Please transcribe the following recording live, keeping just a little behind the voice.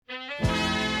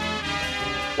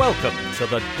Welcome to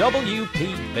the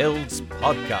WP Builds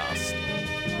podcast,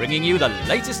 bringing you the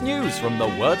latest news from the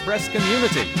WordPress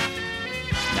community.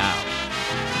 Now,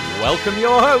 welcome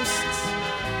your hosts,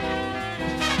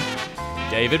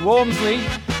 David Wormsley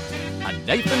and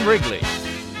Nathan Wrigley.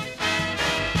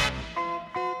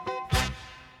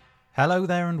 Hello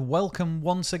there and welcome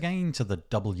once again to the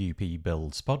WP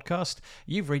Builds podcast.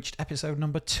 You've reached episode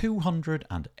number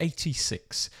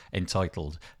 286,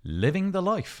 entitled Living the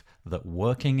Life That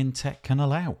Working in Tech Can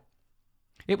Allow.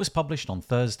 It was published on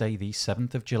Thursday the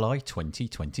 7th of July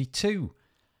 2022.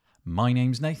 My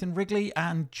name's Nathan Wrigley,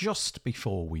 and just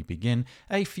before we begin,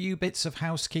 a few bits of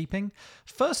housekeeping.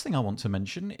 First thing I want to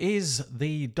mention is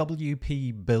the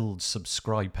WP Builds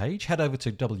subscribe page. Head over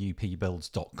to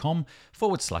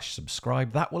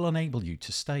wpbuilds.com/subscribe. That will enable you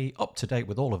to stay up to date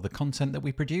with all of the content that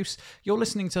we produce. You're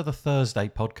listening to the Thursday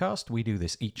podcast. We do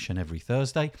this each and every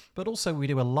Thursday, but also we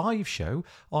do a live show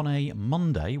on a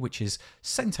Monday, which is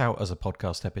sent out as a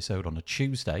podcast episode on a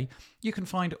Tuesday. You can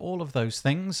find all of those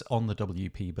things on the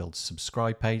WP Builds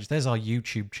subscribe page. There's our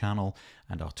YouTube channel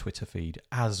and our Twitter feed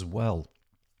as well.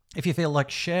 If you feel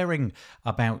like sharing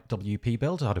about WP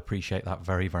Builds, I'd appreciate that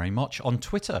very, very much. On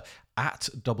Twitter, at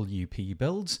WP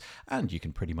Builds, and you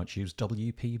can pretty much use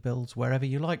WP Builds wherever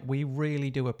you like. We really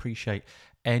do appreciate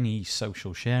any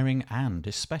social sharing, and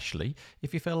especially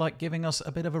if you feel like giving us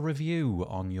a bit of a review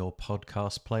on your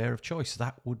podcast player of choice.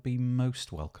 That would be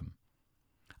most welcome.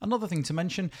 Another thing to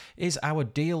mention is our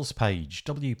deals page,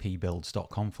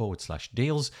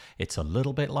 wpbuilds.com/deals. It's a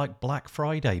little bit like Black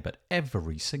Friday, but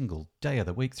every single day of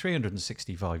the week,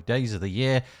 365 days of the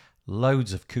year,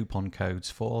 loads of coupon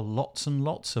codes for lots and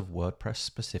lots of WordPress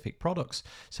specific products.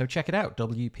 So check it out,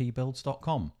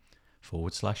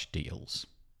 wpbuilds.com/deals.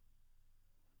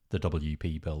 The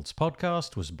WP Builds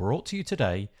podcast was brought to you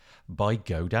today by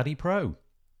GoDaddy Pro.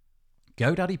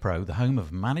 GoDaddy Pro, the home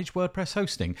of managed WordPress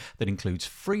hosting that includes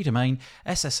free domain,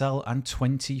 SSL, and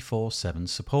 24/7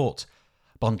 support.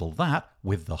 Bundle that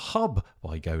with the Hub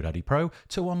by GoDaddy Pro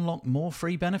to unlock more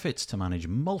free benefits to manage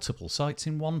multiple sites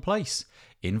in one place.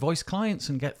 Invoice clients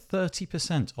and get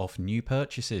 30% off new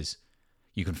purchases.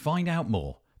 You can find out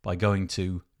more by going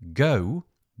to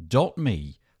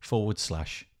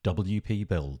go.me/WP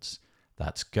Builds.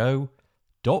 That's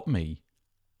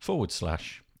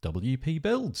go.me/WP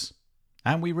Builds.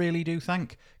 And we really do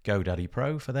thank GoDaddy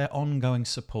Pro for their ongoing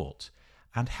support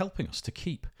and helping us to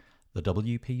keep the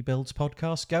WP Builds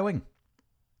podcast going.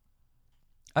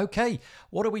 Okay,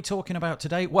 what are we talking about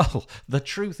today? Well, the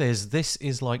truth is, this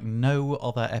is like no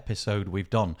other episode we've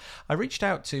done. I reached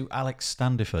out to Alex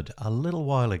Standiford a little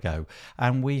while ago,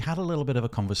 and we had a little bit of a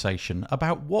conversation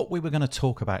about what we were going to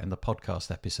talk about in the podcast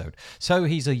episode. So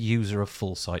he's a user of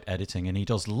full site editing, and he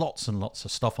does lots and lots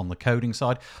of stuff on the coding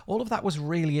side. All of that was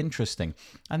really interesting.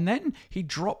 And then he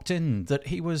dropped in that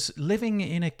he was living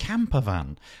in a camper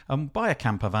van. By a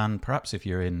camper van, perhaps if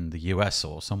you're in the US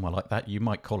or somewhere like that, you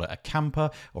might call it a camper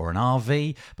or an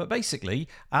RV, but basically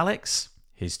Alex,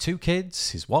 his two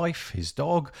kids, his wife, his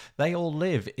dog, they all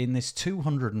live in this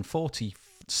 240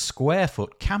 square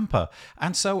foot camper.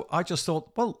 And so I just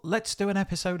thought, well, let's do an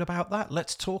episode about that.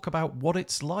 Let's talk about what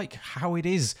it's like, how it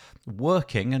is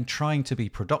working and trying to be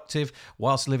productive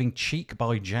whilst living cheek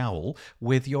by jowl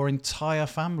with your entire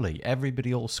family,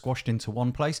 everybody all squashed into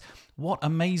one place. What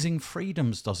amazing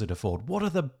freedoms does it afford? What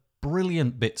are the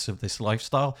brilliant bits of this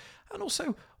lifestyle? And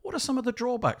also, what are some of the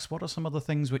drawbacks? What are some of the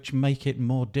things which make it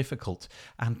more difficult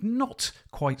and not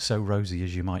quite so rosy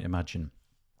as you might imagine?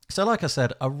 So like I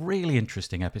said, a really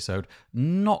interesting episode,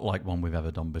 not like one we've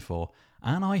ever done before,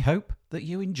 and I hope that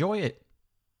you enjoy it.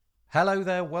 Hello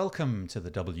there, welcome to the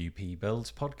WP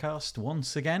Builds podcast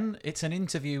once again. It's an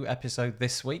interview episode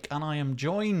this week, and I am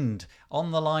joined on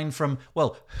the line from,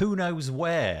 well, who knows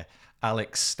where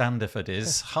Alex Standiford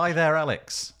is. Hi there,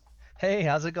 Alex. Hey,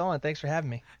 how's it going? Thanks for having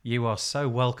me. You are so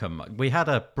welcome. We had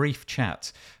a brief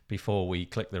chat before we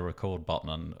clicked the record button,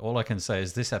 and all I can say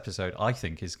is this episode, I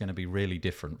think, is going to be really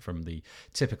different from the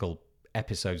typical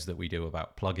episodes that we do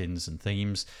about plugins and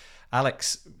themes.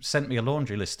 Alex sent me a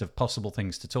laundry list of possible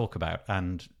things to talk about,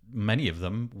 and many of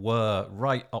them were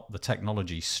right up the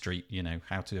technology street, you know,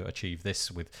 how to achieve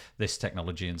this with this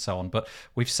technology and so on. But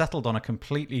we've settled on a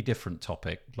completely different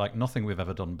topic, like nothing we've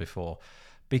ever done before,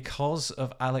 because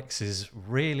of Alex's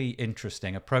really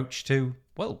interesting approach to,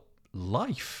 well,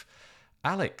 life.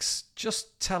 Alex,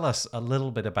 just tell us a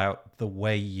little bit about the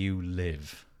way you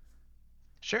live.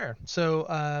 Sure. So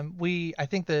I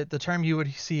think the term you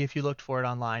would see if you looked for it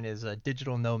online is a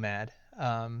digital nomad.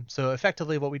 So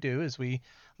effectively what we do is we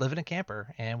live in a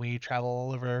camper and we travel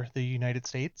all over the United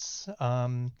States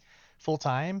full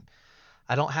time.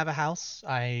 I don't have a house.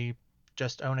 I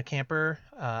just own a camper,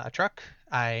 a truck.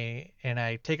 I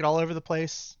take it all over the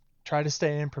place. Try to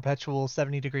stay in perpetual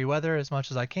 70-degree weather as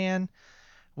much as I can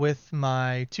with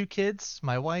my 2 kids,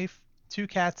 my wife, 2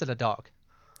 cats, and a dog.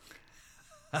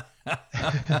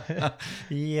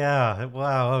 Yeah,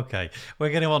 wow, okay.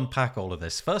 We're going to unpack all of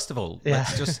this. First of all, Yeah.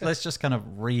 let's just kind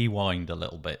of rewind a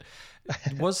little bit.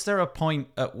 Was there a point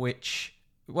at which,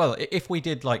 well, if we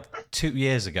did like 2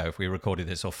 years ago, if we recorded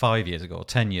this, or 5 years ago, or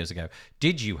 10 years ago,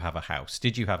 did you have a house?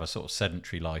 Did you have a sort of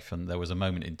sedentary life? And there was a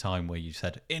moment in time where you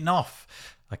said,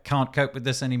 enough, I can't cope with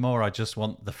this anymore. I just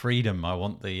want the freedom. I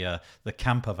want the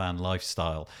camper van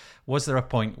lifestyle. Was there a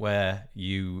point where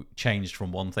you changed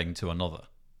from one thing to another?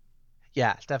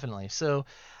 Yeah, definitely. So,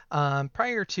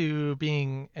 prior to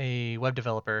being a web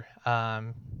developer,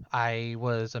 I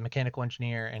was a mechanical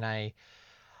engineer, and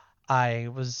I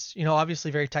was,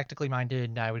 obviously very technically minded.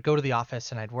 And I would go to the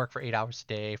office and I'd work for 8 hours a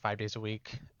day, 5 days a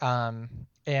week.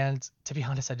 And to be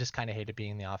honest, I just kind of hated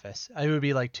being in the office. It would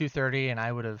be like 2:30, and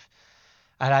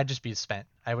I'd just be spent.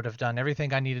 I would have done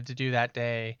everything I needed to do that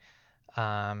day,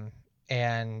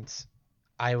 and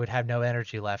I would have no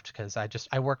energy left because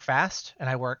I work fast, and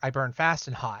I burn fast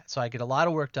and hot, so I get a lot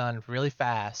of work done really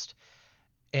fast,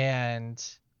 and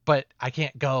but I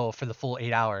can't go for the full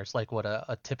 8 hours like what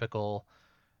a typical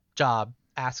job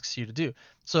asks you to do.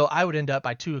 So I would end up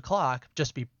by 2 o'clock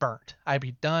just be burnt. I'd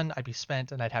be done, I'd be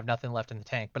spent, and I'd have nothing left in the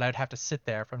tank. But I'd have to sit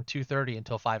there from 2:30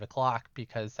 until 5 o'clock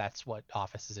because that's what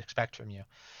offices expect from you.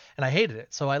 And I hated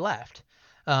it, so I left.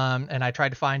 And I tried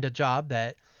to find a job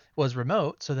that was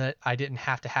remote so that I didn't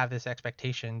have to have this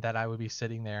expectation that I would be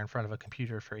sitting there in front of a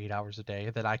computer for 8 hours a day,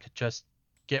 that I could just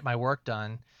get my work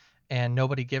done and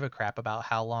nobody give a crap about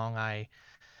how long I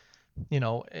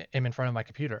am in front of my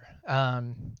computer.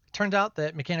 Turned out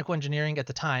that mechanical engineering at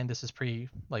the time, this is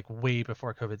like way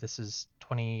before COVID, this is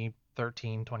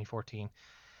 2013, 2014.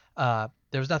 There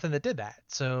was nothing that did that.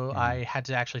 So I had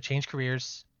to actually change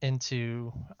careers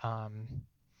into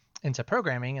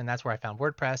programming, and that's where I found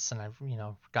WordPress, and I've,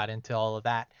 got into all of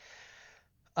that.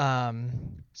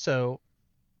 So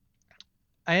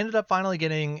I ended up finally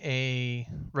getting a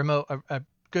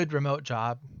good remote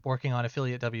job working on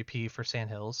affiliate WP for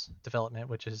Sandhills Development,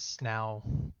 which is now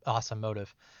Awesome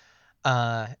Motive.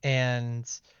 And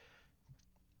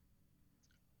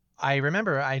I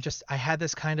remember I had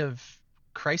this kind of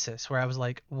crisis where I was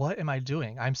like, what am I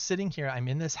doing? I'm sitting here, I'm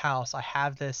in this house, I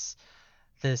have this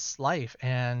life,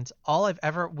 and all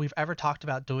we've ever talked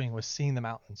about doing was seeing the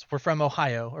mountains. We're from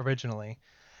Ohio originally,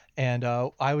 and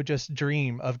I would just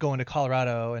dream of going to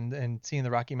Colorado and seeing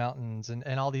the Rocky Mountains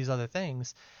and all these other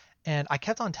things. And I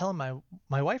kept on telling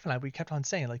my wife and I, we kept on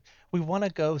saying, like, we want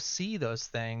to go see those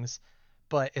things,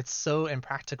 but it's so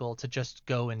impractical to just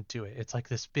go and do it. It's like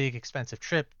this big expensive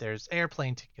trip. There's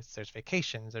airplane tickets, there's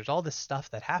vacations, there's all this stuff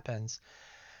that happens.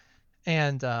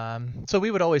 And so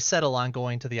we would always settle on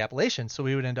going to the Appalachians. So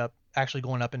we would end up actually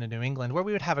going up into New England, where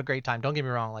we would have a great time. Don't get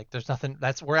me wrong, like there's nothing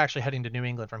we're actually heading to New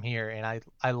England from here, and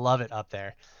I love it up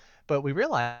there. But we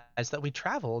realized that we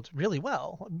traveled really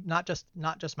well, not just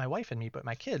my wife and me, but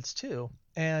my kids too.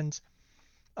 And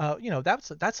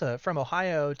that's a from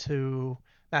Ohio to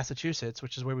Massachusetts,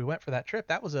 which is where we went for that trip.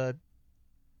 That was a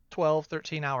 12,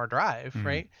 13-hour drive, Mm.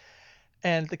 right?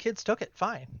 And the kids took it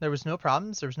fine. There was no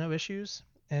problems, there was no issues.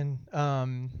 And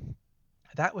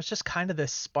that was just kind of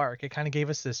this spark. It kind of gave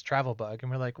us this travel bug,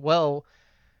 and we're like, well,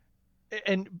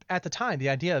 and at the time, the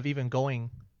idea of even going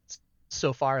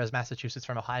so far as Massachusetts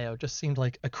from Ohio just seemed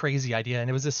like a crazy idea. And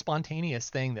it was this spontaneous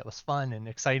thing that was fun and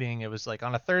exciting. It was like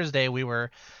on a Thursday we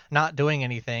were not doing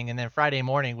anything, and then Friday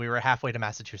morning we were halfway to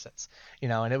Massachusetts,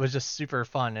 and it was just super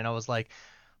fun. And I was like,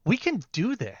 we can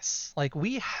do this. Like,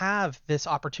 we have this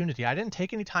opportunity. I didn't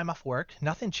take any time off work.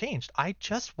 Nothing changed. I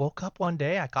just woke up one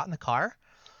day, I got in the car,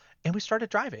 and we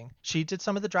started driving. She did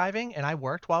some of the driving, and I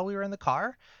worked while we were in the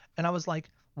car. And I was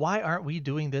like, why aren't we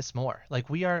doing this more? Like,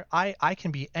 I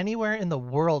can be anywhere in the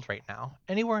world right now,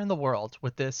 anywhere in the world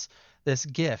with this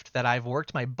gift that I've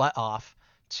worked my butt off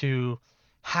to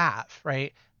have,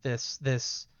 right?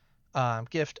 This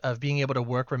gift of being able to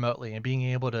work remotely and being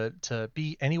able to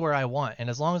be anywhere I want. And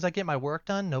as long as I get my work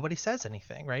done, nobody says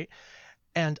anything, right?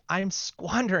 And I'm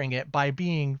squandering it by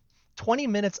being 20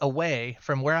 minutes away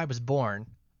from where I was born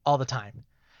all the time.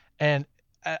 And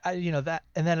that,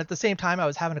 and then at the same time, I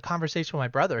was having a conversation with my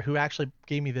brother, who actually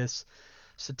gave me this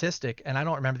statistic, and I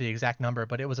don't remember the exact number,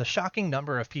 but it was a shocking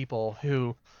number of people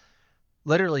who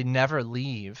literally never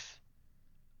leave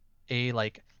a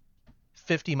like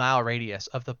 50-mile radius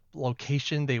of the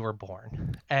location they were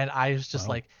born. And I was just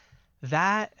Wow. like,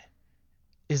 that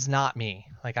is not me.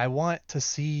 Like, I want to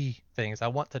see things, I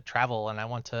want to travel, and I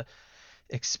want to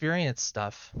experience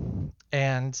stuff.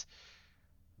 And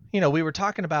we were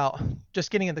talking about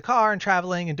just getting in the car and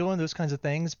traveling and doing those kinds of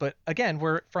things. But again,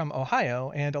 we're from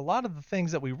Ohio, and a lot of the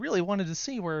things that we really wanted to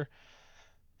see were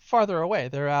farther away.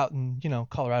 They're out in,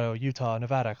 Colorado, Utah,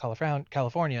 Nevada,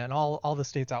 California, and all the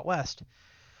states out west.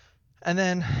 And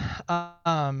then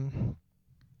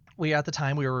we at the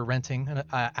time we were renting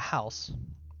a house,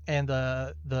 and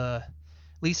the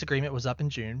lease agreement was up in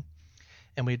June,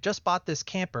 and we had just bought this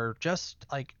camper, just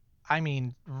like, I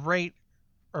mean, right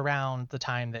around the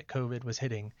time that COVID was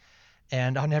hitting.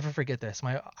 And I'll never forget this.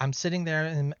 I'm sitting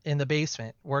there in the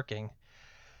basement working,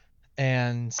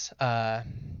 and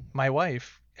my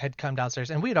wife had come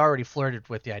downstairs, and we had already flirted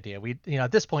with the idea.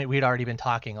 At this point we'd already been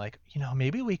talking, like,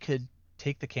 maybe we could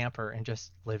take the camper and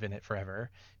just live in it forever.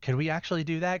 Could we actually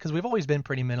do that? Because we've always been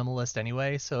pretty minimalist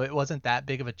anyway, so it wasn't that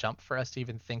big of a jump for us to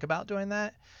even think about doing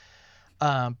that.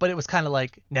 But it was kind of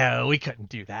like, no, we couldn't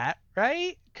do that,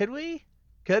 right? Could we?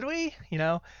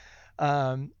 And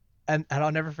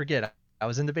I'll never forget. I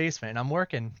was in the basement and I'm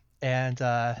working, and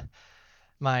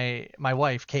my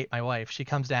wife, Kate, she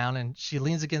comes down and she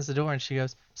leans against the door and she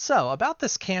goes, "So about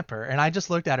this camper." And I just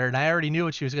looked at her and I already knew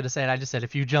what she was going to say. And I just said,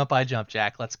 "If you jump, I jump,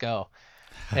 Jack. Let's go."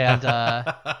 And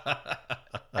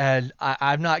and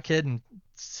I'm not kidding.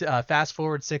 Fast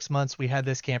forward 6 months, we had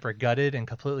this camper gutted and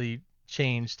completely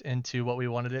changed into what we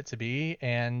wanted it to be.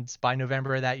 And by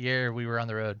November of that year, we were on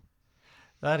the road.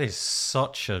 That is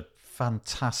such a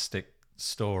fantastic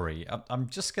story. I'm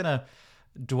just going to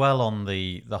dwell on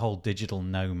the whole digital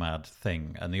nomad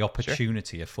thing and the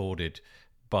opportunity afforded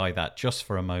by that just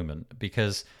for a moment,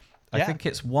 because I think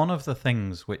it's one of the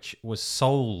things which was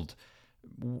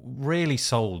really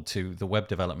sold to the web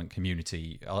development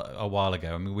community a while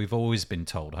ago. I mean, we've always been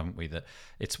told, haven't we, that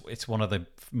it's one of the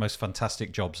most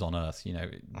fantastic jobs on earth.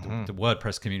 The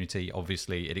WordPress community,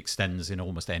 obviously, it extends in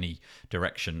almost any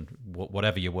direction,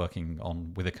 whatever you're working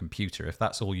on with a computer. If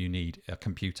that's all you need, a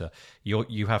computer,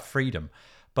 you have freedom.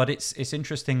 But it's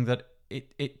interesting that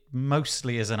it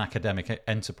mostly is an academic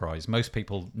enterprise. Most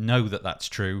people know that that's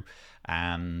true,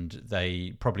 and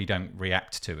they probably don't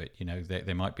react to it.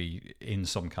 They might be in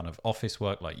some kind of office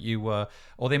work like you were,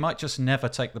 or they might just never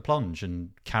take the plunge and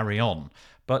carry on.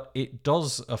 But it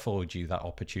does afford you that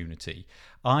opportunity.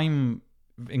 I'm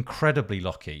incredibly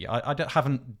lucky. I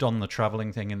haven't done the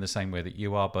traveling thing in the same way that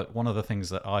you are, but one of the things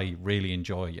that I really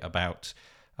enjoy about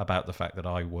the fact that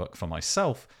I work for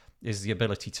myself is the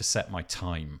ability to set my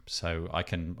time. So I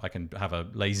can have a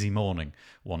lazy morning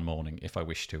one morning if I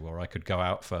wish to, or I could go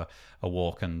out for a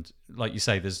walk, and like you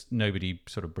say, there's nobody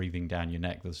sort of breathing down your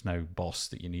neck. There's no boss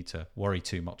that you need to worry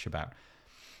too much about.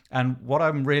 And what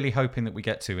I'm really hoping that we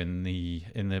get to in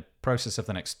the process of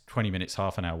the next 20 minutes,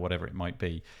 half an hour, whatever it might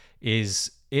be, is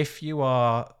if you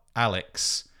are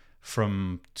Alex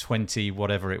from 20,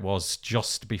 whatever it was,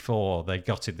 just before they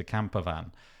gutted the camper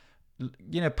van,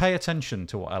 pay attention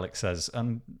to what Alex says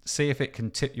and see if it can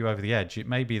tip you over the edge. It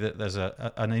may be that there's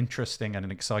an interesting and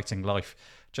an exciting life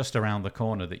just around the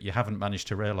corner that you haven't managed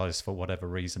to realize for whatever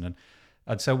reason.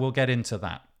 And so we'll get into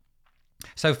that.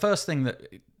 So first thing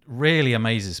that really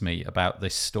amazes me about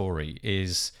this story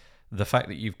is the fact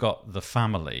that you've got the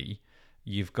family,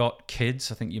 you've got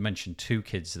kids. I think you mentioned 2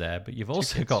 kids there, but you've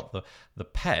also got the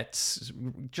pets.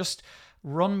 Just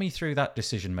run me through that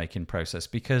decision-making process,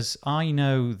 because I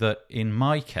know that in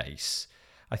my case,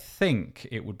 I think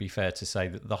it would be fair to say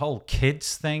that the whole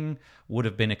kids thing would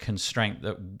have been a constraint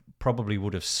that probably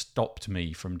would have stopped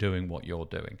me from doing what you're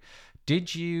doing.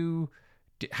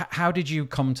 How did you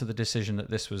come to the decision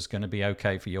that this was going to be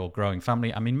okay for your growing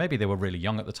family? I mean, maybe they were really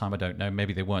young at the time, I don't know.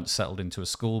 Maybe they weren't settled into a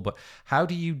school, but how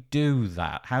do you do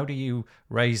that? How do you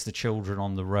raise the children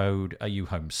on the road? Are you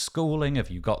homeschooling? Have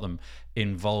you got them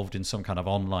involved in some kind of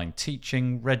online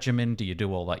teaching regimen? Do you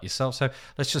do all that yourself? So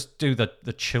let's just do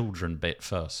the children bit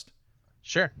first.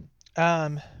 Sure.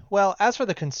 Well, as for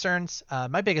the concerns,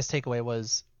 my biggest takeaway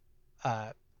was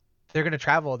they're going to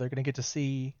travel. They're going to get to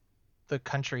see the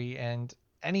country, and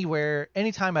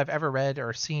anytime I've ever read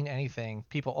or seen anything,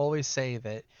 people always say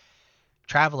that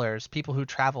people who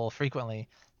travel frequently,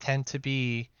 tend to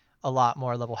be a lot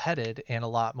more level-headed and a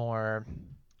lot more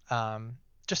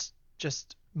just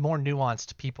more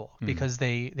nuanced people, because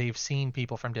they've seen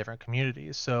people from different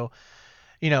communities. So,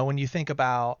 when you think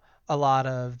about a lot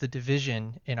of the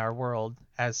division in our world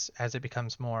as it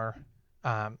becomes more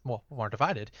more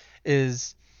divided,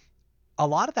 is a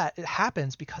lot of that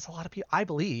happens because a lot of people, I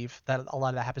believe that a lot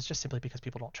of that happens just simply because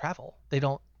people don't travel.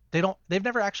 They've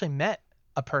never actually met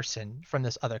a person from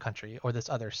this other country or this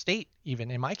other state. Even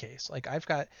in my case, like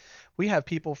we have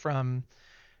people from,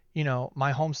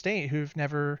 my home state who've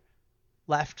never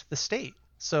left the state.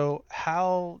 So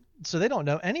they don't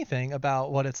know anything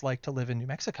about what it's like to live in New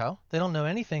Mexico. They don't know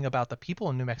anything about the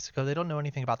people in New Mexico. They don't know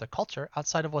anything about the culture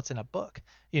outside of what's in a book,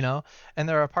 you know? And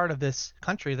they're a part of this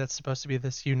country that's supposed to be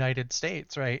this United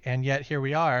States, right? And yet here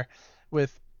we are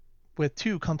with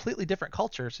two completely different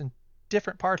cultures and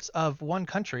different parts of one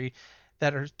country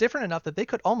that are different enough that they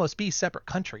could almost be separate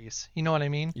countries. You know what I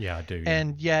mean? Yeah, I do.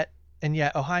 Yeah. And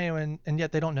yet Ohio and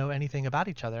yet they don't know anything about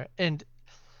each other. And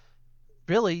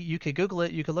really, you could Google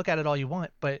it, you could look at it all you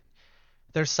want, but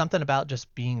there's something about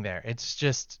just being there. It's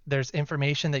just there's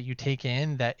information that you take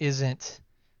in that isn't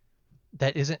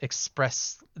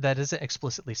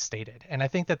explicitly stated. And I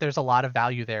think that there's a lot of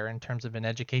value there in terms of an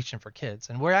education for kids.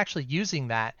 And we're actually using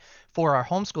that for our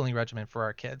homeschooling regimen for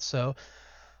our kids. So,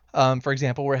 for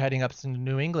example, we're heading up to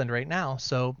New England right now.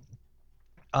 So,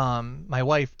 my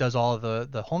wife does all of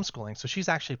the homeschooling. So she's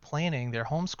actually planning their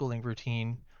homeschooling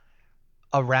routine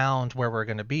around where we're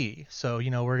going to be. So,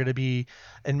 we're going to be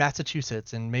in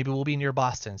Massachusetts and maybe we'll be near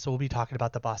Boston. So we'll be talking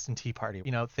about the Boston Tea Party,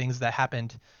 things that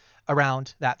happened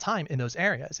around that time in those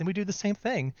areas. And we do the same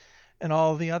thing in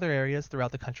all the other areas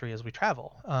throughout the country as we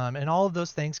travel. And all of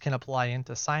those things can apply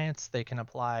into science. They can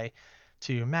apply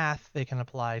to math. They can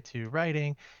apply to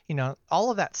writing. All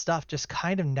of that stuff just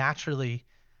kind of naturally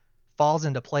falls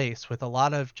into place with a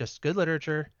lot of just good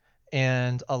literature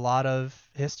and a lot of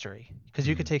history, because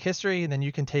you could take history and then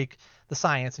you can take the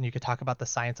science and you could talk about the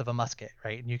science of a musket,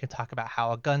 right? And you can talk about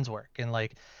how guns work and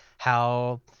like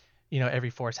how every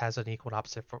force has an equal and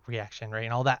opposite reaction, right?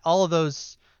 And all of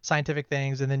those scientific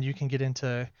things. And then you can get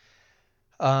into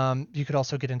you could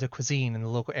also get into cuisine in the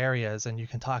local areas, and you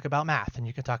can talk about math, and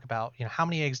you can talk about how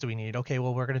many eggs do we need? Okay,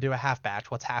 well, we're going to do a half batch.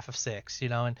 What's half of 6?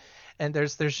 And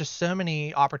there's just so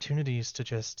many opportunities to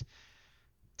just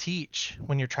teach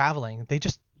when you're traveling. They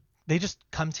just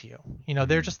come to you.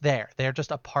 They're just there. They're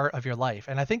just a part of your life.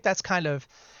 And I think that's kind of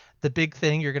the big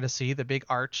thing you're going to see. The big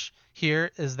arch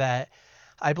here is that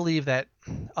I believe that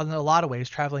in a lot of ways,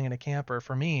 traveling in a camper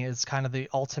for me is kind of the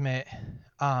ultimate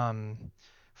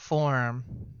form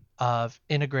of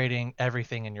integrating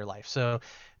everything in your life. So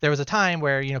there was a time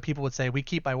where people would say we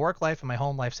keep my work life and my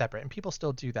home life separate, and people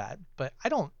still do that. But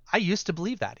I used to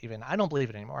believe that. Even I don't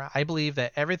believe it anymore. I believe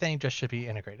that everything just should be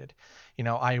integrated.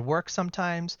 I work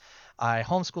sometimes, I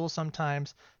homeschool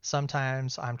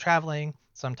sometimes I'm traveling,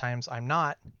 sometimes I'm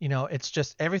not. It's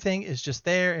just everything is just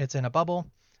there. It's in a bubble.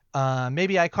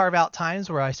 Maybe I carve out times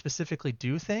where I specifically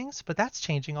do things, but that's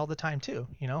changing all the time too.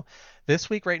 This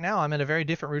week right now, I'm in a very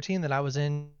different routine than I was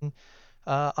in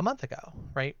a month ago,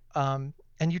 right?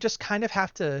 And you just kind of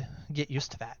have to get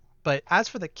used to that. But as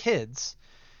for the kids,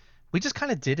 we just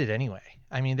kind of did it anyway.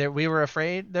 I mean, we were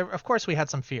afraid. Of course, we had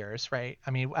some fears, right?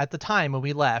 I mean, at the time when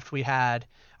we left,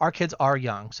 our kids are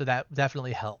young, so that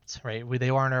definitely helped, right?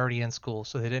 They weren't already in school,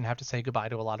 so they didn't have to say goodbye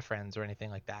to a lot of friends or anything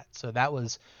like that. So that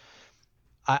was.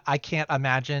 I can't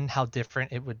imagine how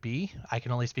different it would be. I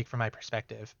can only speak from my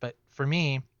perspective. But for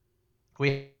me,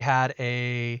 we had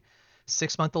a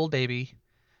 6-month-old baby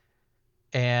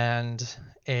and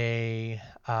I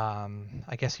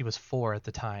guess he was 4 at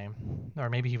the time, or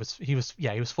maybe he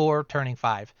was 4 turning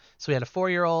 5. So we had a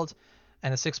 4-year-old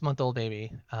and a 6-month-old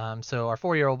baby. So our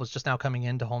 4-year-old was just now coming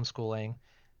into homeschooling,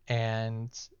 and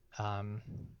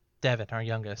Devin, our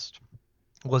youngest,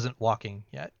 wasn't walking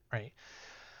yet, right?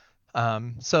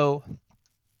 So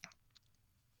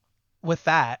with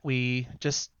that,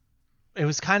 it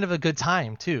was kind of a good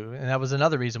time too. And that was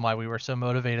another reason why we were so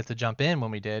motivated to jump in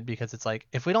when we did, because it's like,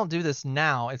 if we don't do this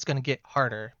now, it's going to get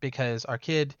harder because our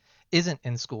kid isn't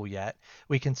in school yet.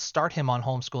 We can start him on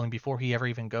homeschooling before he ever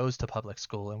even goes to public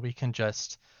school. And we can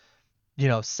just,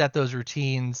 set those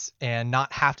routines and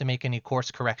not have to make any course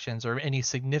corrections or any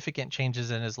significant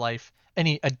changes in his life,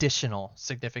 any additional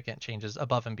significant changes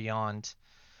above and beyond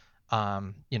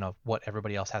what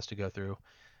everybody else has to go through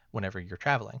whenever you're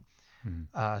traveling.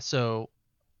 So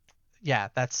yeah,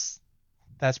 that's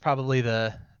probably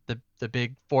the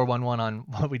big 411 on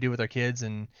what we do with our kids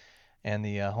and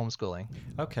the homeschooling.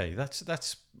 Okay,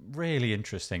 that's really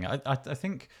interesting. I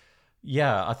think,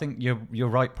 yeah, I think you're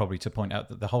right probably to point out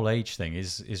that the whole age thing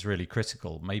is really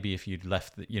critical. Maybe if you'd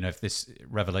left, if this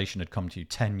revelation had come to you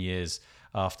 10 years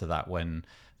after that, when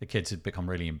the kids had become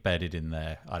really embedded in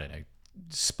their, I don't know,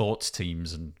 sports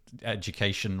teams and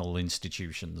educational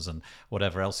institutions and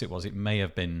whatever else it was, it may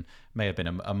have been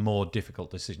a more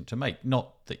difficult decision to make.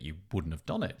 Not that you wouldn't have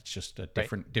done it, it's just a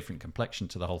different complexion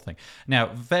to the whole thing. Now,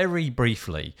 very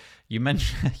briefly, you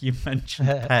mentioned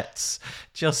pets.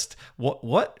 Just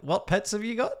what pets have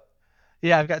you got?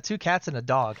 Yeah, I've got 2 cats and a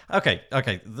dog. Okay.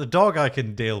 The dog I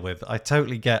can deal with. I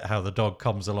totally get how the dog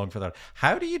comes along for that.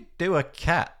 How do you do a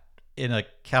cat? in a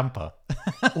camper.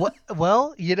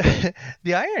 Well, the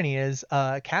irony is,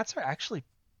 cats are actually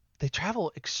they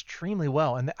travel extremely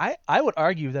well, and I would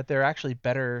argue that they're actually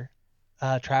better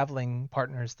traveling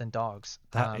partners than dogs.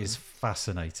 That is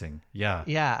fascinating. Yeah.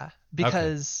 Yeah, Okay.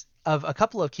 because of a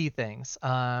couple of key things.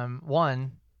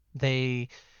 One, they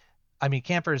I mean,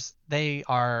 campers, they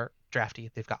are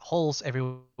drafty. They've got holes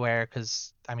everywhere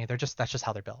because I mean, that's just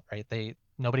how they're built, right?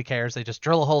 Nobody cares. They just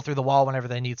drill a hole through the wall whenever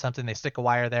they need something. They stick a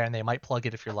wire there and they might plug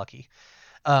it if you're lucky.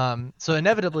 So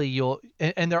inevitably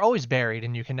and they're always buried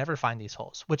and you can never find these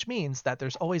holes, which means that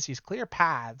there's always these clear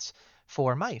paths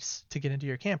for mice to get into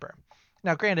your camper.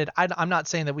 Now, granted, I'm not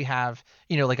saying that we have,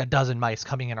 like a dozen mice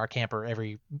coming in our camper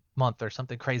every month or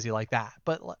something crazy like that.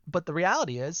 But the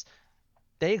reality is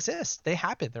they exist. They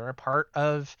happen. They're a part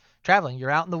of traveling.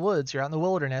 You're out in the woods, you're out in the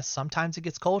wilderness. Sometimes it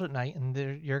gets cold at night, and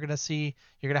you're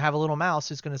gonna have a little mouse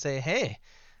who's gonna say, "Hey,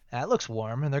 that looks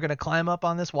warm," and they're gonna climb up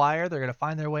on this wire. They're gonna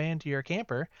find their way into your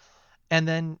camper, and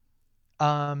then,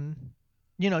 um,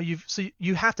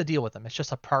 you have to deal with them. It's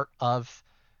just a part of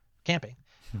camping.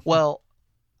 Well,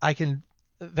 I can.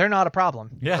 They're not a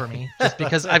problem Yeah. for me just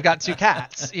because I've got two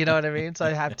cats. You know what I mean? So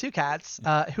I have two cats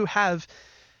who have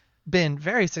been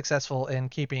very successful in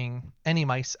keeping any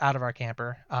mice out of our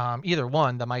camper. Either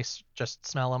one, the mice just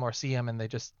smell them or see them and they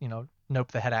just,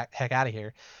 nope the heck out of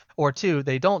here. Or two,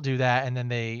 they don't do that and then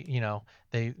they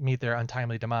meet their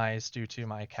untimely demise due to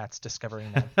my cats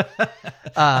discovering them.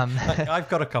 I've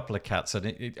got a couple of cats, and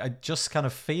it just kind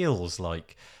of feels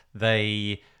like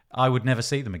I would never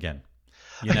see them again.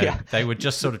 Yeah. They would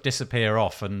just sort of disappear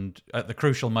off, and at the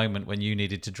crucial moment when you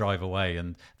needed to drive away,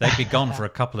 and they'd be gone for a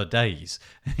couple of days.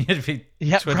 You'd be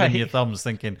twiddling your thumbs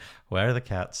thinking, where are the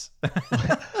cats?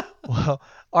 Well,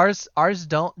 ours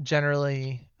don't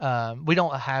generally. We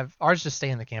don't have ours. Just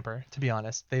stay in the camper. To be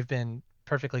honest, they've been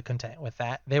perfectly content with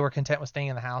that. They were content with staying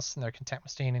in the house, and they're content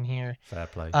with staying in here. Fair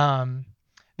play.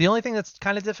 The only thing that's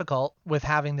kind of difficult with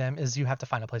having them is you have to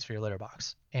find a place for your litter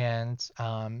box, and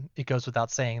it goes without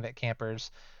saying that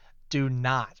campers do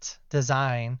not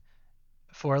design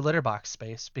for a litter box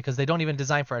space because they don't even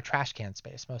design for a trash can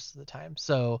space most of the time.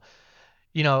 So,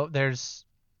 there's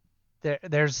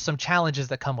there's some challenges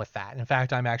that come with that. In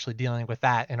fact, I'm actually dealing with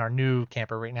that in our new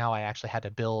camper right now.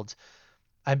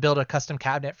 I built a custom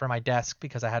cabinet for my desk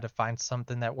because I had to find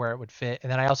something that where it would fit.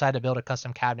 And then I also had to build a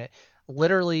custom cabinet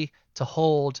literally to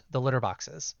hold the litter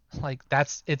boxes. Like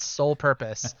that's its sole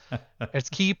purpose. Its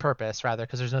key purpose rather,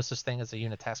 because there's no such thing as a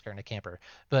unitasker in a camper.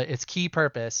 But its key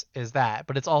purpose is that.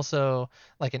 But it's also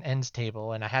like an end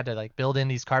table. And I had to like build in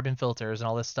these carbon filters and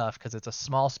all this stuff because it's a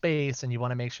small space and you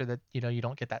want to make sure that you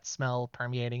don't get that smell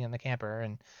permeating in the camper.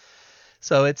 And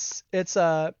so that's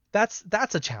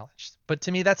a challenge, but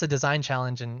to me that's a design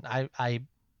challenge, and I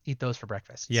eat those for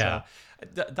breakfast. Yeah,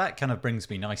 So. that kind of brings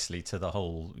me nicely to the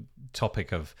whole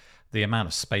topic of the amount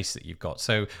of space that you've got.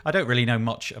 So I don't really know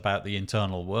much about the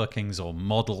internal workings or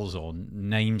models or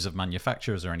names of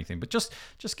manufacturers or anything, but just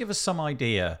give us some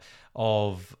idea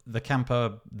of the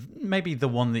camper, maybe the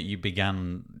one that you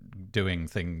began doing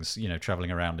things,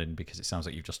 traveling around in, because it sounds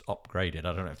like you've just upgraded.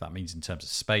 I don't know if that means in terms of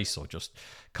space or just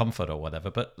comfort or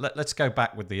whatever, but let's go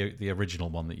back with the original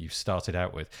one that you started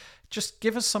out with. Just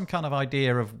give us some kind of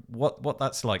idea of what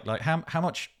that's like how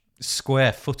much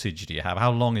square footage do you have?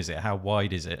 How long is it? How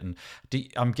wide is it? And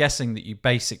I'm guessing that you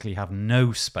basically have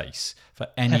no space for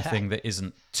anything that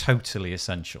isn't totally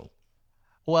essential.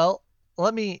 Well,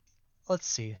 let's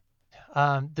see.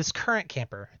 This current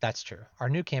camper, that's true. Our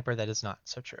new camper, that is not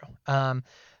so true.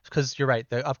 Because you're right,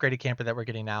 the upgraded camper that we're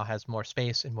getting now has more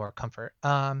space and more comfort.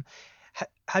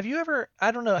 Have you ever,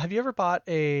 I don't know, have you ever bought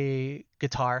a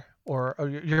guitar or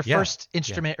your Yeah. first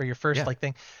instrument or your first Yeah. like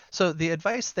thing? So the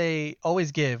advice they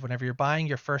always give whenever you're buying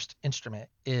your first instrument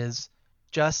is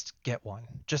just get one.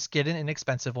 Just get an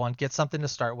inexpensive one. Get something to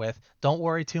start with. Don't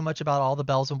worry too much about all the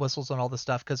bells and whistles and all the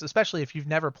stuff, because especially if you've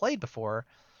never played before,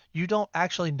 you don't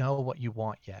actually know what you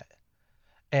want yet.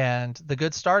 And the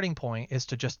good starting point is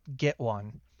to just get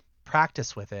one,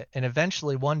 practice with it, and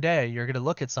eventually one day you're going to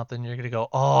look at something and you're going to go,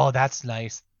 "Oh, that's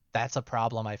nice. That's a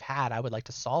problem I've had. I would like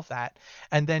to solve that."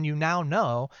 And then you now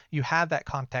know you have that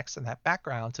context and that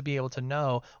background to be able to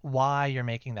know why you're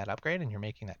making that upgrade and you're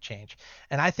making that change.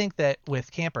 And I think that with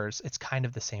campers, it's kind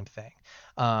of the same thing.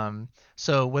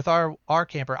 So with our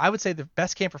camper, I would say the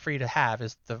best camper for you to have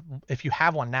is if you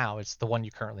have one now, it's the one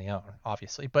you currently own,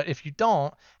 obviously. But if you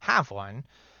don't have one,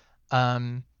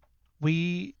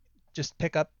 we just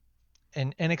pick up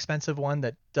an inexpensive one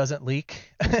that doesn't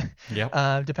leak.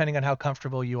 Yep. Depending on how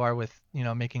comfortable you are with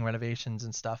making renovations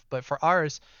and stuff. But for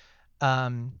ours,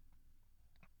 um,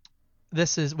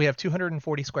 we have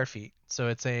 240 square feet, so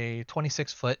it's a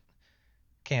 26 foot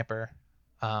camper,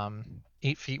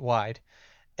 8 feet wide,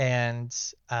 and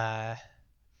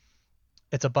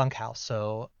it's a bunkhouse.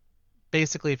 So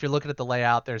basically, if you're looking at the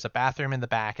layout, there's a bathroom in the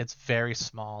back. It's very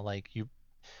small. Like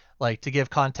to give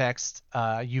context,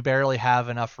 you barely have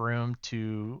enough room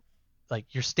to, like,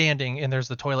 you're standing and there's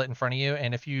the toilet in front of you,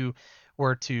 and if you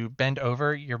were to bend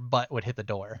over, your butt would hit the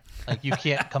door. Like you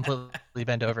can't completely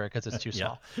bend over because it's too Yeah.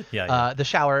 small. Yeah. The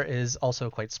shower is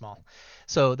also quite small.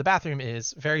 So the bathroom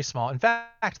is very small. In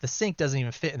fact, the sink doesn't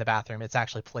even fit in the bathroom. It's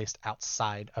actually placed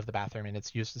outside of the bathroom, and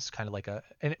it's used as kind of like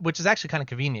which is actually kind of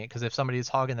convenient because if somebody's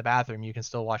hogging the bathroom, you can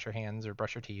still wash your hands or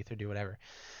brush your teeth or do whatever.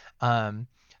 Um,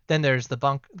 then there's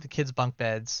the kids' bunk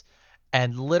beds,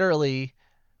 and literally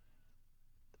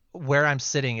where I'm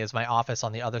sitting is my office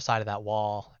on the other side of that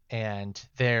wall. And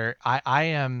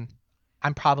I'm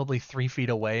probably 3 feet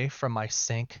away from my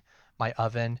sink, my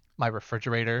oven, my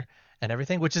refrigerator, and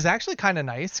everything, which is actually kind of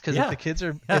nice because Yeah. if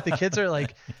the kids are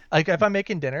like if I'm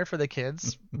making dinner for the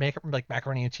kids, make like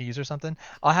macaroni and cheese or something,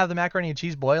 I'll have the macaroni and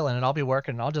cheese boiling and I'll be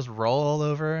working and I'll just roll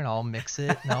over and I'll mix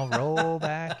it and I'll roll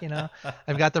back.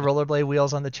 I've got the rollerblade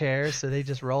wheels on the chairs, so they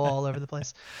just roll all over the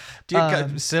place.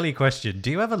 Silly question.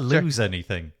 Do you ever Sure. lose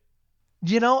anything?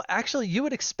 Actually, you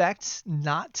would expect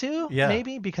not to, Yeah.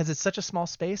 maybe because it's such a small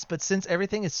space, but since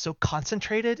everything is so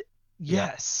concentrated, Yeah.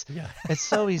 yes. Yeah. It's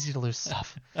so easy to lose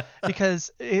stuff because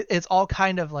it's all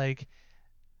kind of like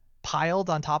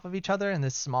piled on top of each other in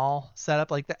this small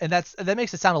setup like that. And that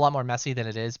makes it sound a lot more messy than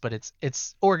it is, but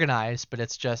it's organized, but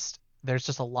it's just there's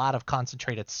just a lot of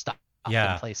concentrated stuff in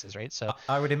Yeah. places, right?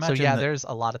 I would So imagine yeah, that. there's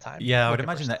a lot of time Yeah, I would looking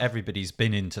for imagine that stuff. everybody's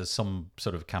been into some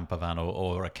sort of camper van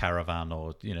or a caravan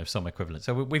or some equivalent.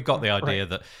 So we've got the Right. idea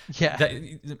that Yeah.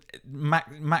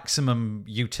 maximum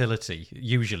utility.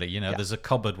 Usually, Yeah. there's a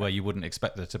cupboard where you wouldn't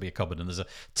expect there to be a cupboard, and there's a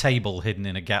table hidden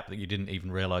in a gap that you didn't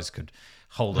even realize could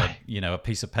hold Right. a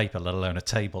piece of paper, let alone a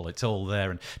table. It's all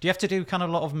there. And do you have to do kind of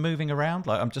a lot of moving around?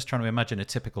 Like, I'm just trying to imagine a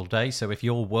typical day. So if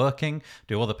you're working,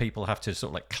 do other people have to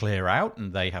sort of like clear out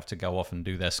and they have to go off and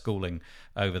do their schooling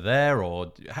over there,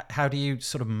 or how do you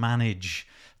sort of manage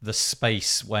the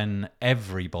space when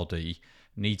everybody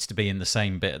needs to be in the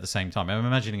same bit at the same time? I'm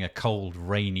imagining a cold,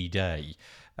 rainy day.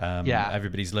 Yeah.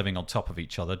 Everybody's living on top of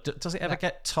each other. Does it ever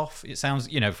get tough? It sounds,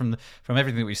 from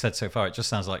everything that we've said so far, it just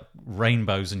sounds like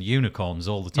rainbows and unicorns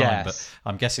all the time. But Yes.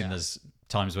 I'm guessing Yeah. there's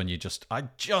times when I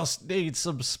just need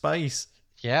some space.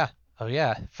 Yeah. Oh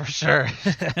yeah, for sure.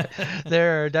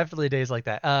 There are definitely days like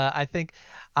that. I think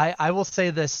I will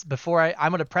say this before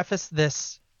I'm going to preface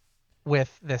this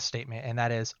with this statement, and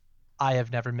that is, I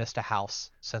have never missed a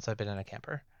house since I've been in a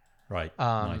camper. Right.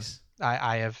 Um, Nice.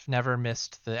 I have never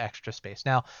missed the extra space.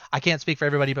 Now, I can't speak for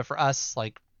everybody, but for us,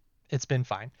 like, it's been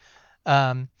fine.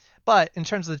 Um, but in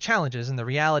terms of the challenges and the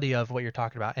reality of what you're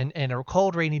talking about, and a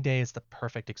cold, rainy day is the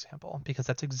perfect example because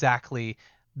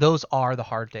those are the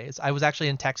hard days. I was actually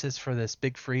in Texas for this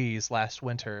big freeze last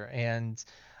winter, and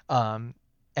um,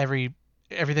 every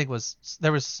everything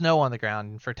there was snow on the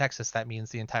ground. And for Texas, that means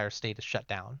the entire state is shut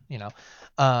down.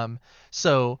 Um,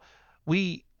 so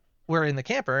we were in the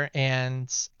camper, and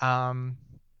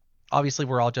obviously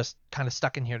we're all just kind of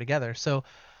stuck in here together. So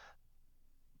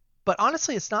but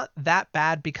honestly, it's not that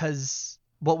bad because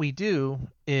what we do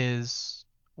is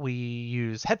we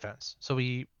use headphones. So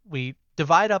we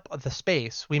divide up the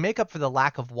space. We make up for the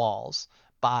lack of walls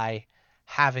by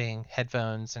having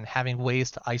headphones and having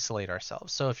ways to isolate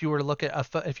ourselves. So if you were to look at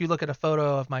if you look at a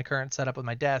photo of my current setup with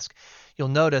my desk, you'll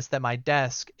notice that my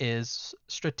desk is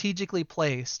strategically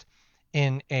placed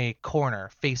in a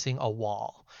corner facing a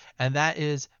wall. And that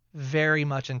is very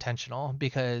much intentional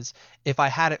because if I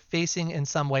had it facing in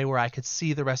some way where I could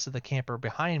see the rest of the camper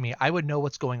behind me, I would know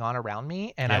what's going on around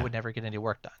me and I Yeah. would never get any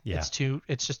work done. Yeah. It's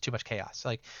just too much chaos.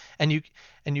 Like, and you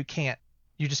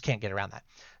just can't get around that.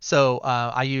 So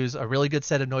I use a really good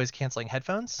set of noise canceling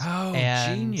headphones, Oh,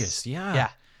 and genius. Yeah. yeah,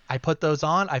 I put those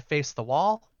on. I face the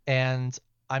wall, and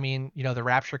I mean, the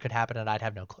rapture could happen, and I'd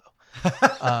have no clue.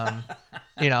 Um,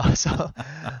 so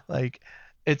like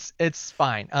it's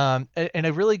fine. And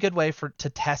a really good way to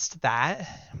test that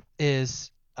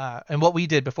is and what we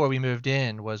did before we moved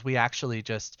in was we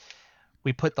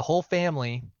put the whole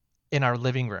family in our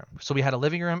living room. So we had a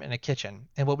living room and a kitchen.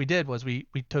 And what we did was we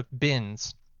took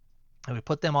bins and we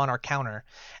put them on our counter,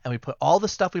 and we put all the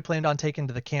stuff we planned on taking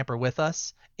to the camper with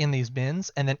us in these bins,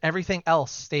 and then everything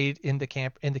else stayed in the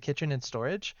kitchen in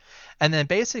storage. And then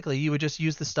basically you would just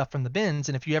use the stuff from the bins,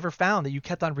 and if you ever found that you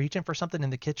kept on reaching for something in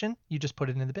the kitchen, you just put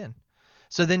it in the bin.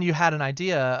 So then you had an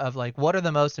idea of like, what are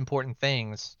the most important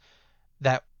things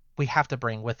that we have to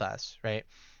bring with us, right?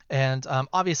 And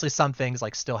obviously some things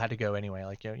like still had to go anyway.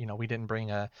 Like we didn't bring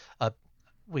a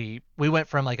we went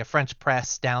from like a French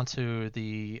press down to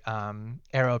the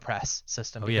AeroPress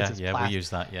system Oh because yeah, it's yeah, we use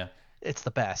that. Yeah, it's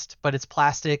the best, but it's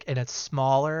plastic and it's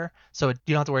smaller, so you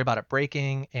don't have to worry about it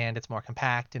breaking, and it's more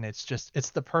compact, and it's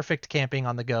the perfect camping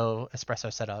on the go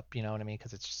espresso setup. You know what I mean?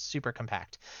 Because it's super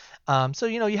compact. So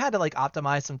you had to like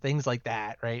optimize some things like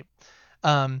that, right?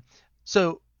 Um,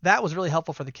 so that was really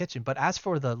helpful for the kitchen. But as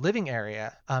for the living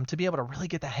area, to be able to really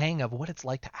get the hang of what it's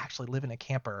like to actually live in a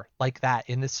camper like that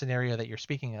in this scenario that you're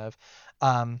speaking of,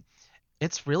 um,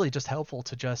 it's really just helpful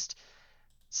to just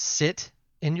sit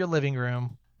in your living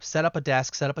room, set up a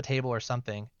desk, set up a table or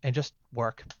something, and just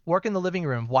work. Work in the living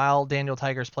room while Daniel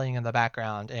Tiger's playing in the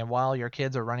background and while your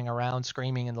kids are running around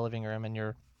screaming in the living room and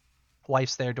your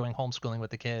wife's there doing homeschooling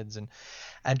with the kids,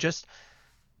 and just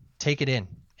take it in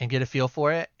and get a feel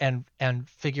for it and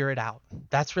figure it out.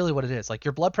 That's really what it is. Like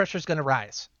your blood pressure is going to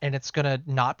rise and it's going to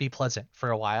not be pleasant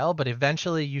for a while, but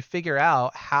eventually you figure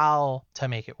out how to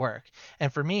make it work.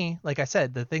 And for me, like I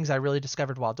said, the things I really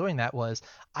discovered while doing that was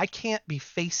I can't be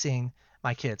facing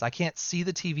my kids. I can't see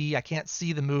the TV, I can't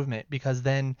see the movement because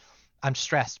then I'm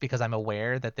stressed because I'm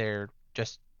aware that they're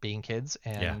just being kids.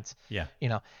 yeah, And yeah. you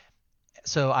know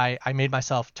so I made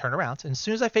myself turn around, and as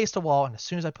soon as I faced a wall and as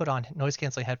soon as I put on noise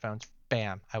canceling headphones,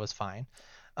 bam, I was fine.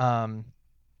 Um,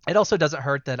 it also doesn't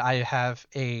hurt that I have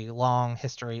a long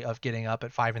history of getting up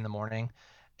at 5 in the morning,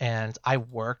 and I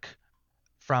work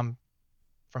from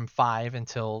 5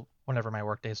 until whenever my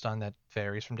work day is done. That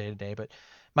varies from day to day, but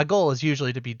my goal is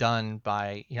usually to be done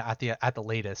by at the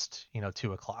latest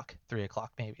 2 o'clock, 3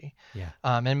 o'clock maybe. Yeah.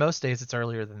 And most days it's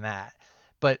earlier than that.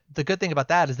 But the good thing about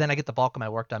that is then I get the bulk of my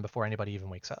work done before anybody even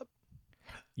wakes up.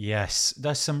 Yes,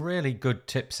 there's some really good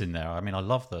tips in there. I mean,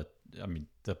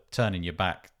 the turning your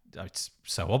back. It's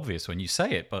so obvious when you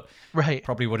say it, but Right.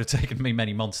 probably would have taken me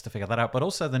many months to figure that out. But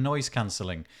also the noise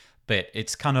cancelling bit.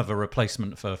 It's kind of a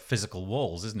replacement for physical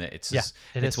walls, isn't it? Yeah,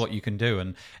 it it's is. what you can do.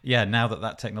 And yeah, now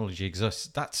that technology exists,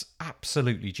 that's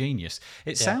absolutely genius.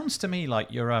 It Yeah. sounds to me like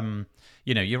you're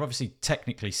obviously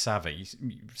technically savvy.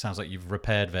 Sounds like you've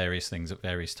repaired various things at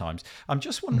various times. I'm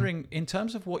just Mhm. wondering, in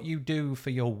terms of what you do for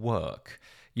your work.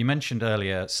 You mentioned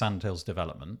earlier Sandhills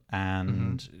Development, Mhm.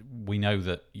 and we know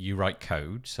that you write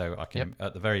code. So I Yep. can,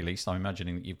 at the very least, I'm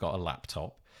imagining that you've got a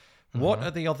laptop. What Mhm.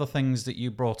 are the other things that you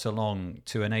brought along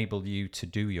to enable you to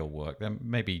do your work? Then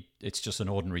maybe it's just an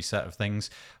ordinary set of things.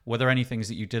 Were there any things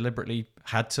that you deliberately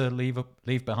had to leave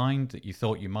behind that you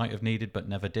thought you might have needed but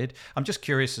never did? I'm just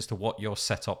curious as to what your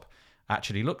setup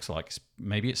actually looks like.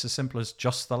 Maybe it's as simple as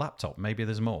just the laptop. Maybe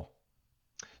there's more.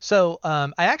 So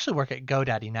I actually work at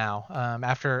GoDaddy now.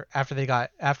 After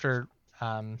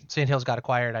Sandhills got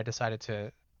acquired, I decided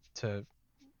to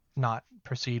not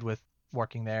proceed with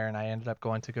working there, and I ended up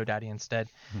going to GoDaddy instead.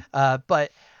 Mhm.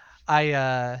 But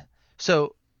I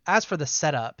so as for the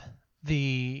setup,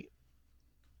 the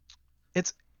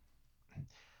it's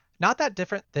not that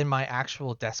different than my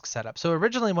actual desk setup. So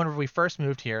originally, whenever we first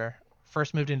moved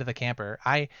into the camper,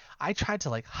 I tried to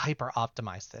like hyper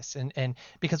optimize this, and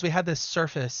because we had this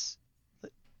surface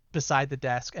beside the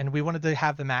desk, and we wanted to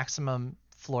have the maximum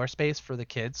floor space for the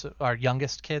kids, our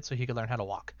youngest kid, so he could learn how to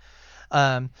walk.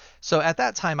 So at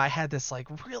that time, I had this like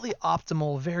really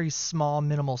optimal, very small,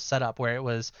 minimal setup where it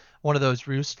was one of those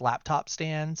Roost laptop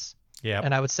stands, and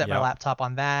Yep. I would set my Yep. laptop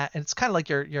on that, and it's kind of like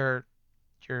your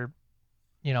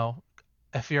you know,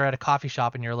 if you're at a coffee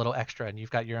shop and you're a little extra and you've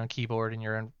got your own keyboard and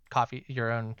your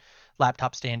own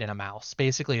laptop stand and a mouse,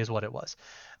 basically is what it was.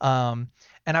 Um,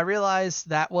 and I realized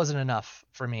that wasn't enough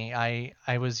for me.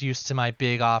 I was used to my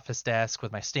big office desk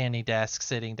with my standing desk,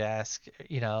 sitting desk,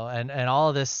 and all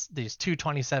of these two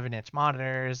 27-inch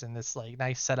monitors and this like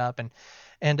nice setup.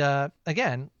 And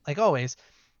again, like always,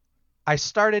 I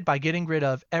started by getting rid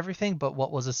of everything but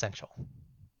what was essential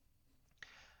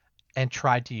and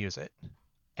tried to use it.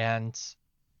 And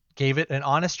gave it an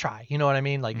honest try. You know what I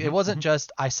mean? Like it Hmm. wasn't Hmm.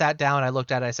 just I sat down, I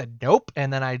looked at it, I said nope,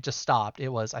 and then I just stopped. It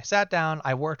was I sat down,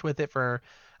 I worked with it for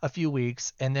a few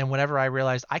weeks, and then whenever I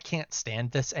realized I can't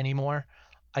stand this anymore,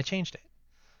 I changed it.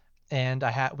 And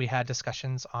we had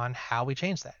discussions on how we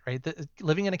change that, right?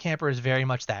 Living in a camper is very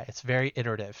much that. It's very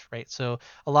iterative, right? So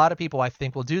a lot of people I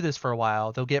think will do this for a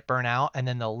while, they'll get burnt out and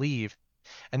then they'll leave.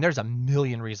 And there's a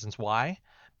million reasons why,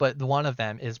 but one of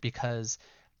them is because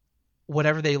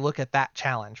whatever they look at that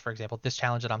challenge, for example, this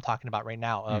challenge that I'm talking about right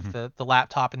now of Hmm. the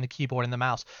laptop and the keyboard and the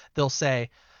mouse, they'll say,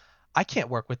 I can't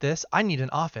work with this. I need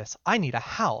an office. I need a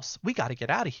house. We got to get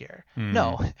out of here.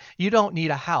 No, Hmm. you don't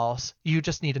need a house. You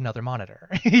just need another monitor.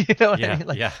 You know what I Yeah.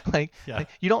 mean? Yeah. Like, Yeah. like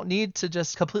you don't need to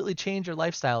just completely change your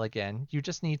lifestyle again. You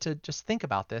just need to just think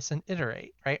about this and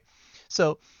iterate, right?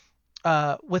 So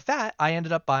with that, I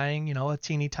ended up buying, a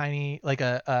teeny tiny, like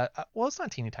well, it's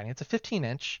not teeny tiny. It's a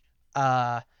 15-inch,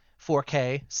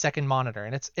 4K second monitor,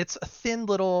 and it's a thin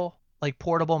little like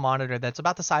portable monitor that's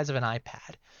about the size of an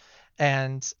iPad,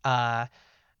 and I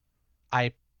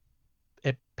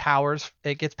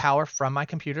it gets power from my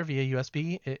computer via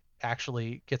USB. It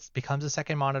actually becomes a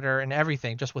second monitor and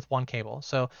everything just with one cable.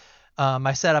 So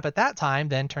my setup at that time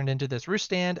then turned into this roost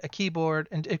stand, a keyboard,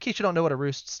 and in case you don't know what a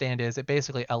roost stand is, it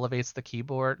basically elevates the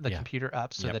Yeah. computer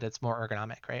up so Yep. that it's more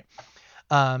ergonomic, right?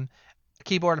 Um, a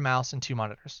keyboard, a mouse, and two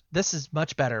monitors. This is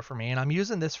much better for me, and I'm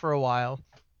using this for a while.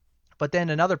 But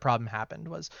then another problem happened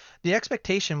was the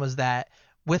expectation was that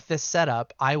with this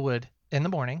setup, I would in the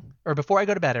morning or before I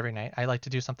go to bed every night, I like to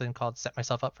do something called set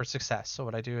myself up for success. So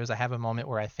what I do is I have a moment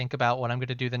where I think about what I'm going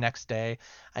to do the next day.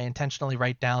 I intentionally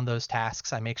write down those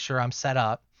tasks. I make sure I'm set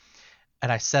up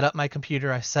and I set up my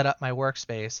computer, I set up my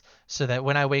workspace so that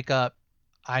when I wake up,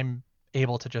 I'm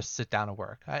able to just sit down and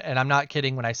work. And I'm not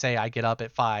kidding when I say I get up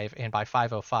at 5 and by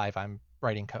 5:05 I'm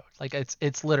writing code. Like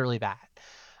it's literally that.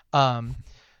 Um,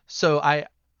 so I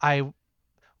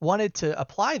wanted to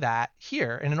apply that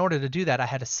here, and in order to do that, I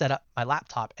had to set up my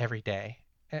laptop every day,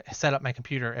 set up my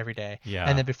computer every day, and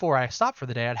Yeah. then before I stopped for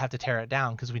the day, I'd have to tear it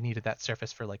down because we needed that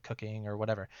surface for like cooking or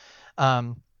whatever.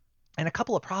 Um, and a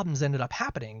couple of problems ended up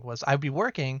happening was I'd be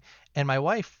working and my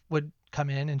wife would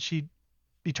come in and she'd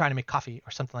be trying to make coffee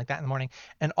or something like that in the morning,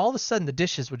 and all of a sudden the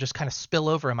dishes would just kind of spill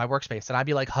over in my workspace and I'd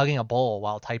be like hugging a bowl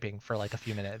while typing for like a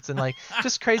few minutes and like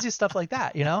just crazy stuff like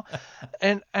that,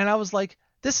 and I was like,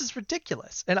 this is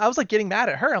ridiculous. And I was like getting mad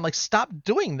at her. I'm like, stop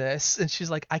doing this. And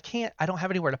she's like, I don't have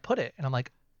anywhere to put it. And I'm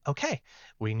like, okay,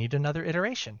 we need another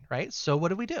iteration, right? So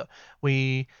what do?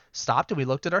 We stopped and we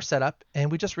looked at our setup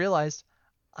and we just realized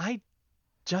I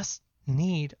just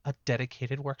need a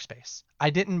dedicated workspace. I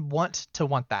didn't want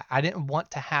that. I didn't want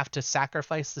to have to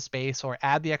sacrifice the space or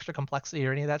add the extra complexity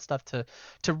or any of that stuff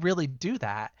to really do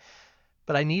that,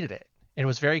 but I needed it. It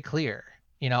was very clear.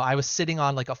 I was sitting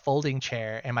on like a folding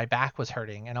chair and my back was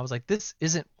hurting. And I was like, this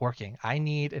isn't working. I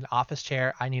need an office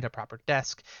chair. I need a proper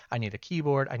desk. I need a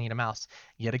keyboard. I need a mouse.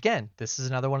 Yet again, this is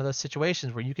another one of those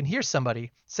situations where you can hear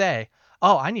somebody say,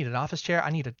 oh, I need an office chair.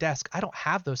 I need a desk. I don't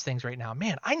have those things right now.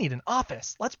 Man, I need an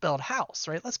office. Let's build a house,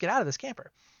 right? Let's get out of this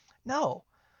camper. No,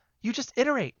 you just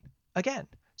iterate again.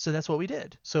 So that's what we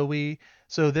did. So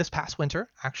this past winter,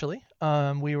 actually,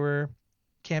 we were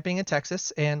camping in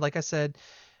Texas, and like I said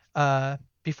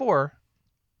before,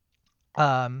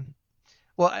 um,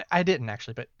 well, I didn't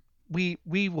actually, but we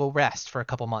will rest for a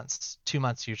couple months, 2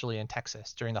 months usually in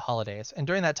Texas during the holidays, and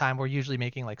during that time we're usually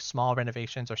making like small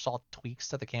renovations or small tweaks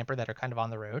to the camper that are kind of on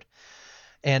the road,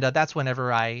 and that's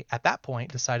whenever I at that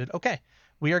point decided, okay,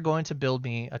 we are going to build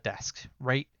me a desk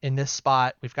right in this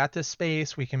spot. We've got this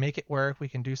space, we can make it work, we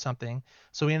can do something.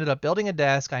 So we ended up building a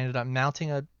desk. I ended up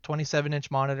mounting a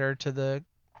 27-inch monitor to the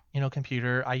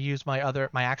computer. I used my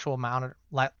actual monitor,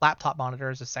 laptop monitor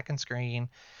as a second screen,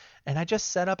 and I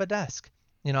just set up a desk.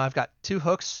 I've got two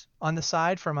hooks on the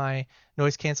side for my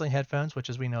noise canceling headphones, which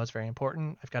as we know is very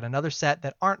important. I've got another set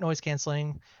that aren't noise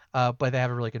canceling, but they have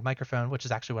a really good microphone, which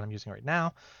is actually what I'm using right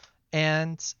now.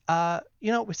 And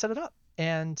we set it up,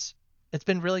 and it's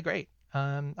been really great.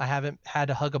 I haven't had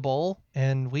to hug a bowl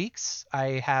in weeks.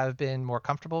 I have been more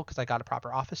comfortable because I got a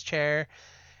proper office chair,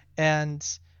 and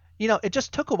it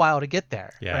just took a while to get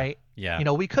there, Yeah. right? Yeah.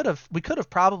 We could have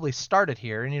probably started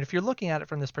here, and if you're looking at it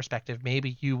from this perspective,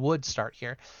 maybe you would start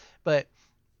here, but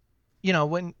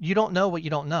when you don't know what you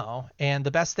don't know, and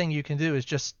the best thing you can do is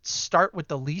just start with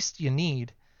the least you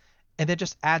need and then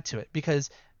just add to it, because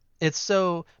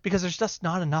there's just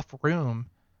not enough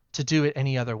room to do it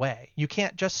any other way. You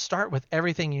can't just start with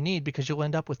everything you need because you'll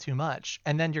end up with too much,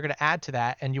 and then you're going to add to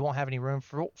that and you won't have any room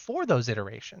for those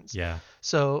iterations. Yeah.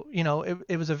 So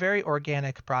it was a very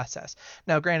organic process.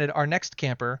 Now granted, our next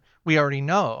camper, we already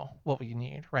know what we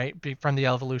need, right, from the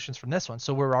evolutions from this one,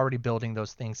 so we're already building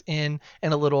those things in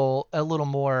a little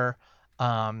more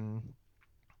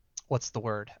what's the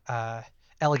word,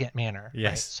 elegant manner, right?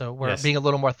 Yes. So we're Yes. being a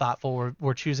little more thoughtful.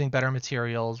 We're choosing better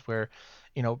materials. We're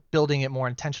building it more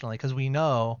intentionally because we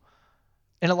know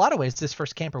in a lot of ways this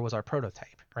first camper was our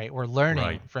prototype, right? We're learning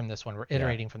Right. from this one. We're Yeah.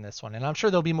 iterating from this one, and I'm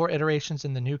sure there'll be more iterations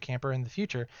in the new camper in the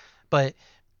future, but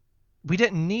we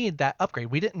didn't need that upgrade.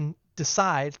 We didn't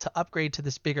decide to upgrade to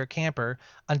this bigger camper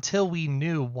until we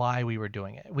knew why we were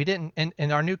doing it. We didn't,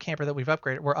 and our new camper that we're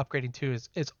upgrading to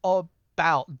is all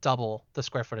about double the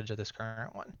square footage of this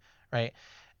current one, right?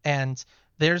 And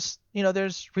there's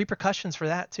repercussions for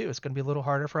that too. It's going to be a little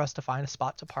harder for us to find a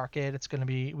spot to park it.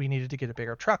 We needed to get a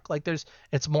bigger truck. Like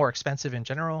it's more expensive in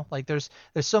general. Like there's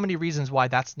so many reasons why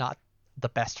that's not the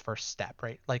best first step,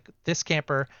 right? Like this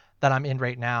camper that I'm in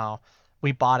right now,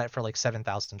 we bought it for like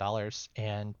 $7,000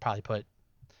 and probably put,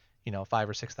 $5,000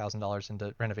 or $6,000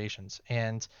 into renovations.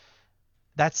 And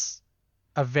that's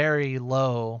a very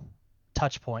low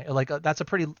touch point. Like that's a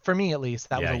pretty, for me at least,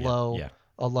 that was Yeah, a yeah, low yeah.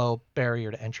 a low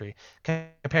barrier to entry.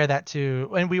 Compare that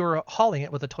to, and we were hauling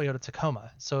it with a Toyota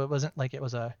Tacoma, so it wasn't like it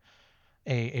was a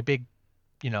big,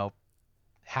 you know,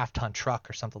 half ton truck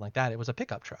or something like that. It was a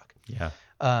pickup truck. Yeah.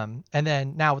 And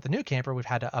then now with the new camper, we've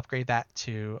had to upgrade that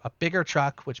to a bigger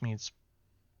truck, which means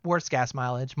worse gas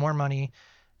mileage, more money.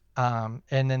 And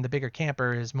then the bigger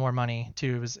camper is more money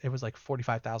too. It was like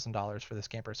 $45,000 for this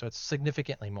camper, so it's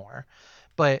significantly more.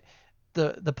 But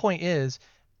the point is,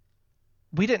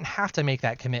 we didn't have to make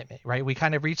that commitment, right? We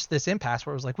kind of reached this impasse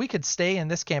where it was like we could stay in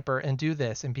this camper and do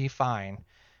this and be fine,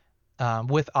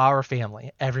 with our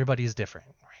family. Everybody's different,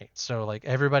 right? So like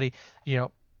everybody, you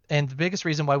know, and the biggest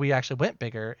reason why we actually went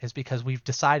bigger is because we've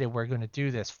decided we're going to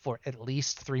do this for at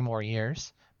least 3 more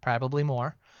years, probably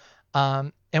more.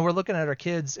 And we're looking at our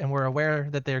kids and we're aware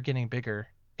that they're getting bigger,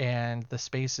 and the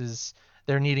spaces,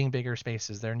 they're needing bigger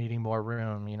spaces. They're needing more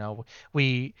room.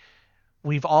 We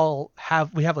we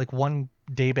have like one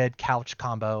daybed couch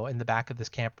combo in the back of this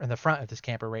camper, in the front of this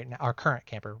camper right now, our current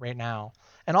camper right now,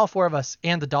 and all four of us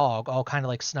and the dog all kind of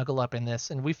like snuggle up in this,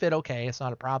 and we fit okay. It's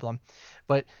not a problem,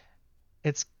 but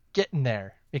it's getting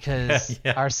there because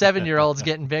Yeah. our 7 year old's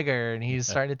getting bigger and he's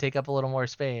starting to take up a little more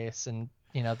space, and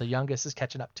the youngest is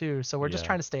catching up too. So we're just Yeah.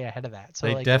 trying to stay ahead of that. So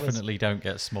They like it was, definitely don't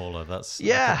get smaller. I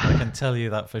yeah. can tell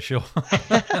you that for sure.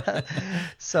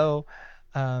 So,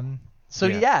 um, so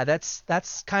Yeah. yeah,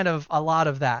 that's kind of a lot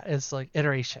of that is like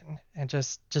iteration and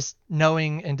just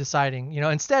knowing and deciding.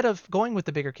 Instead of going with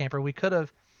the bigger camper, we could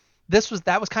have.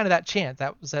 That was kind of that chance.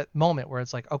 That was that moment where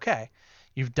it's like, okay,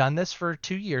 you've done this for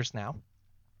 2 years now.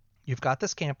 You've got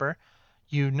this camper.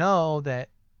 You know that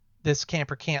this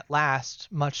camper can't last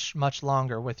much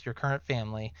longer with your current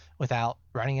family without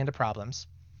running into problems.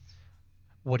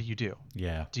 What do you do?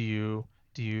 Yeah. Do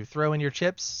you throw in your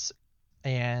chips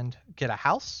and get a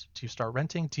house? Do you start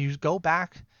renting? Do you go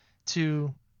back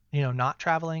to, not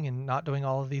traveling and not doing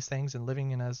all of these things and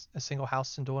living in a single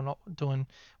house and doing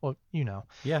well,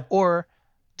 Yeah. or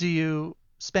do you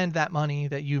spend that money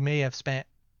that you may have spent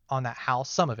on that house,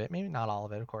 some of it, maybe not all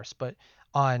of it, of course, but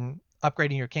on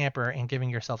upgrading your camper and giving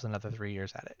yourselves another 3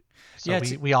 years at it? So Yeah.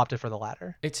 It's we opted for the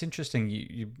latter. it's interesting.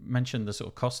 You mentioned the sort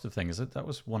of cost of things. That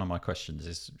was one of my questions.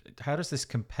 Is how does this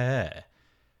compare?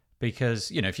 Because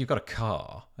if you've got a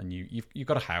car and you've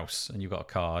got a house and you've got a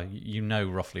car, you know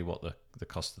roughly what the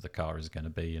cost of the car is going to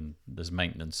be, and there's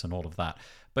maintenance and all of that.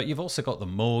 But you've also got the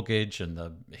mortgage and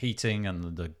the heating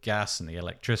and the gas and the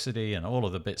electricity and all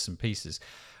of the bits and pieces.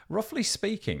 Roughly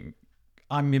speaking,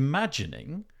 I'm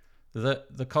imagining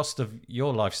that the cost of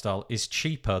your lifestyle is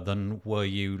cheaper than were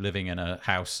you living in a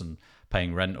house and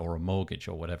paying rent or a mortgage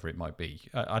or whatever it might be.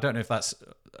 I don't know if that's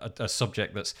a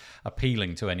subject that's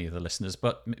appealing to any of the listeners,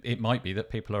 but it might be that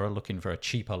people are looking for a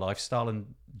cheaper lifestyle,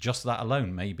 and just that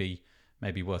alone may be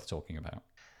worth talking about.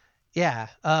 Yeah.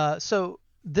 So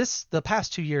the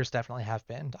past 2 years definitely have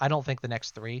been. I don't think the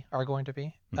next three are going to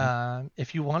be. Hmm.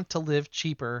 If you want to live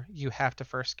cheaper, you have to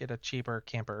first get a cheaper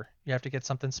camper. You have to get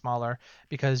something smaller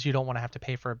because you don't want to have to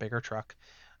pay for a bigger truck.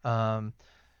 Um,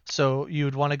 so you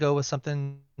would want to go with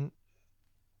something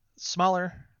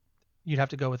smaller. You'd have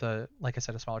to go with like I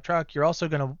said, a smaller truck. You're also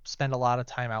going to spend a lot of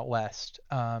time out west,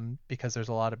 because there's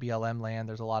a lot of BLM land.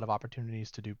 There's a lot of opportunities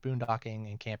to do boondocking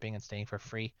and camping and staying for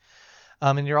free.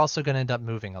 And you're also going to end up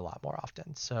moving a lot more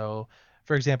often. So,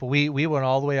 for example, we went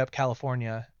all the way up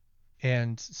California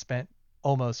and spent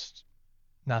almost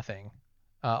nothing.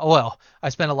 Well, I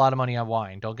spent a lot of money on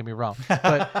wine. Don't get me wrong,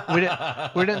 but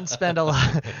we didn't spend a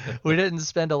lot. We didn't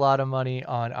spend a lot of money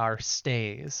on our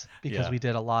stays because Yeah. we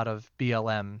did a lot of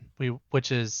BLM,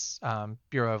 which is,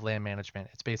 Bureau of Land Management.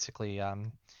 It's basically,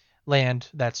 land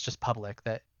that's just public,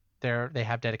 that they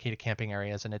have dedicated camping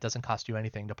areas, and it doesn't cost you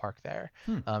anything to park there.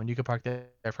 Hmm. And you can park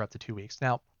there for up to 2 weeks.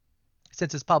 Now,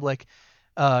 since it's public,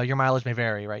 your mileage may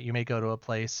vary, right? You may go to a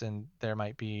place and there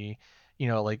might be,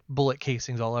 like bullet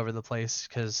casings all over the place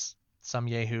because some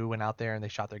yahoo went out there and they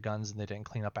shot their guns and they didn't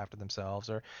clean up after themselves,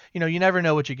 or you never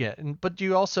know what you get. But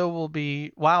you also will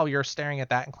be, while you're staring at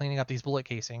that and cleaning up these bullet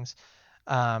casings,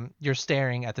 you're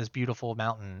staring at this beautiful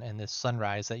mountain and this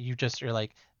sunrise that you're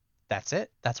like, that's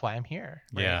it. That's why I'm here,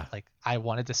 right? Yeah. Like I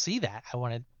wanted to see that. I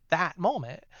wanted that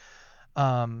moment.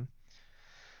 Um,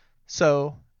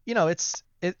 so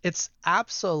it's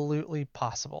absolutely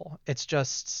possible. It's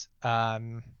just,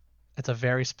 it's a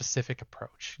very specific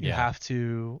approach. You Yeah. have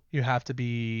to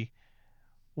be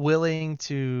willing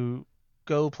to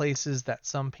go places that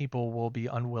some people will be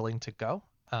unwilling to go.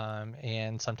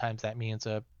 And sometimes that means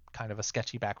a kind of a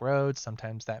sketchy back road.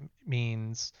 Sometimes that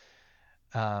means,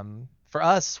 for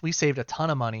us, we saved a ton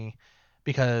of money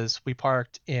because we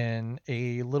parked in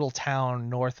a little town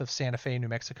north of Santa Fe, New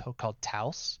Mexico called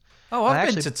Taos. Oh, And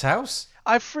I've been to Taos.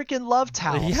 I freaking love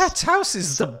Taos. Yeah, Taos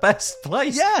is the best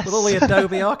place Yes. with all the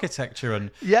Adobe architecture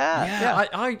and Yeah.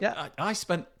 I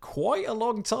spent quite a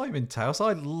long time in Taos.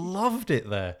 I loved it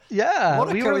there. Yeah, What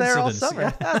a we were there all coincidence. summer.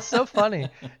 Yeah. That's so funny.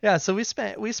 Yeah, so we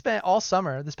spent all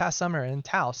summer, this past summer, in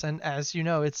Taos, and as you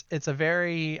know, it's a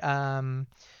very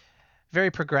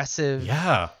progressive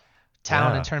Yeah.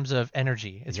 town in Yeah. terms of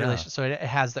energy. It's really Yeah. so it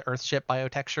has the Earthship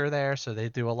biotexture there, so they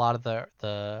do a lot of the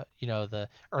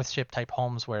Earthship type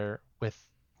homes where with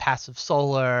passive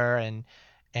solar and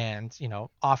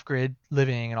off-grid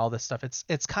living and all this stuff.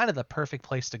 It's kind of the perfect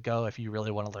place to go if you really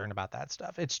want to learn about that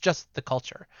stuff. It's just the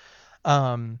culture.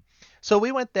 Um, so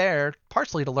we went there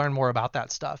partially to learn more about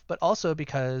that stuff, but also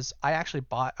because I actually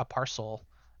bought a parcel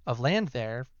of land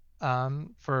there.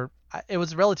 It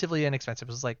was relatively inexpensive.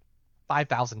 It was like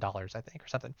 $5,000, I think, or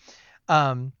something.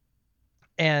 Um,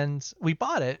 and we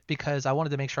bought it because I wanted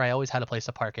to make sure I always had a place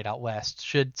to park it out west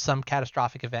should some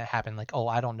catastrophic event happen, like, oh,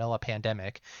 I don't know, a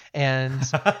pandemic, and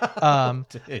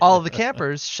all the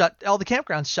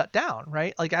campgrounds shut down,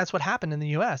 right? Like that's what happened in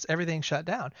the US. Everything shut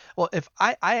down. Well, if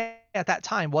I at that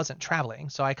time wasn't traveling,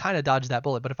 so I kind of dodged that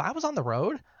bullet, but if I was on the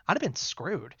road, I'd have been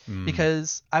screwed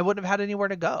because I wouldn't have had anywhere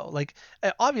to go. Like,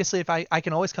 obviously, if I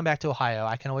can always come back to Ohio,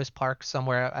 I can always park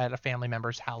somewhere at a family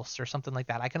member's house or something like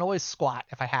that. I can always squat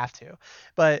if I have to.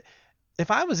 But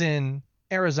if I was in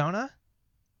Arizona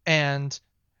and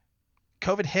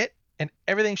COVID hit and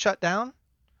everything shut down,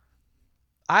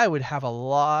 I would have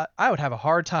a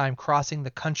hard time crossing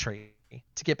the country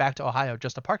to get back to Ohio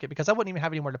just to park it because I wouldn't even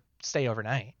have anywhere to stay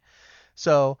overnight.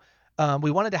 So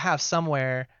we wanted to have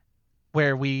somewhere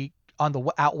where we on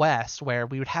the out west where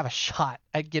we would have a shot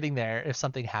at getting there if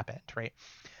something happened, right?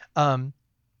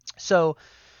 So,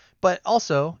 but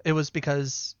also it was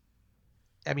because,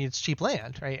 I mean, it's cheap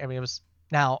land, right? I mean, it was,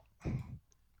 now,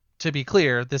 to be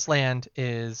clear, this land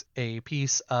is a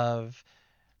piece of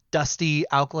dusty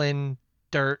alkaline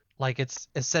dirt. Like, it's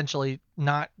essentially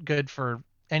not good for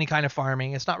any kind of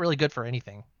farming. It's not really good for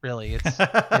anything, really. It's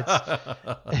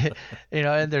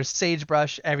and there's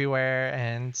sagebrush everywhere,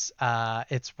 and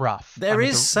it's rough. There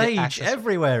is sage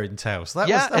everywhere in Taos.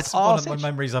 That's one of my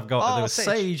memories I've got. There was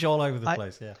sage all over the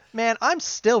place. Yeah. Man, I'm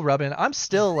still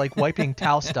like wiping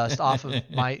Taos dust off of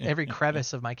my every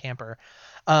crevice of my camper.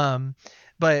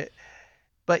 But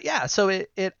yeah, so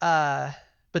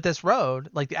but this road,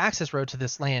 like the access road to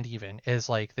this land even, is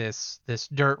like this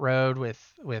dirt road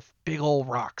with big old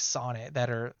rocks on it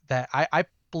that I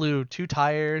blew 2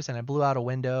 tires and I blew out a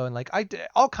window, and like I did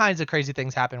all kinds of crazy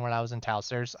things happen when I was in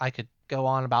Taos. I could have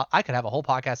a whole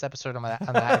podcast episode on that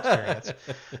experience.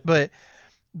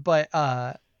 But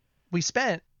we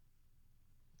spent,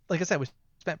 like I said, we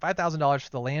spent $5,000 for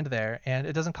the land there, and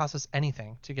it doesn't cost us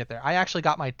anything to get there. I actually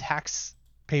got my tax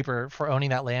paper for owning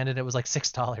that land, and it was like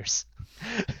 $6.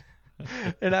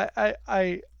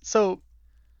 And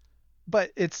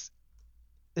but it's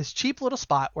this cheap little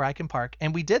spot where I can park,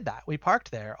 and we did that. We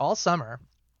parked there all summer,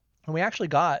 and we actually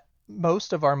got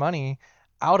most of our money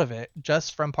out of it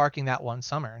just from parking that one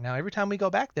summer. Now every time we go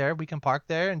back there, we can park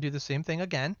there and do the same thing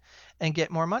again and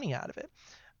get more money out of it.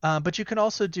 But you can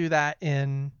also do that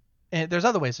and there's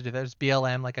other ways to do that. There's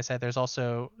BLM, like I said. There's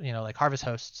also, like Harvest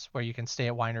Hosts, where you can stay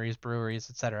at wineries, breweries,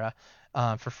 etc.,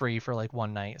 for free for like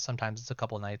one night. Sometimes it's a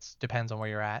couple of nights, depends on where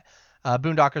you're at.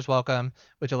 Boondockers Welcome,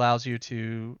 which allows you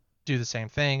to do the same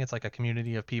thing. It's like a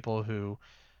community of people who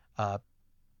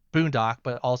boondock,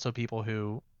 but also people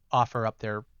who offer up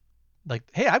their, like,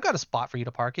 hey, I've got a spot for you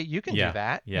to park it. You can do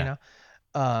that. Yeah.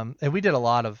 And we did a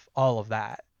lot of all of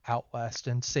that out west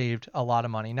and saved a lot of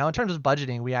money. Now, in terms of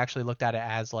budgeting, we actually looked at it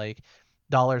as like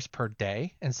dollars per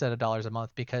day instead of dollars a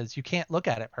month, because you can't look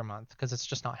at it per month because it's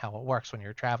just not how it works when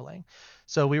you're traveling.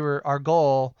 So our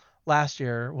goal last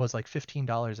year was like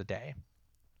 $15 a day.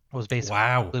 Was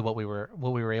basically what we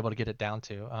were able to get it down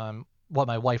to. What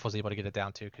my wife was able to get it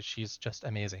down to, because she's just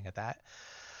amazing at that.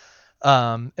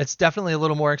 It's definitely a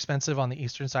little more expensive on the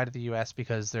eastern side of the U.S.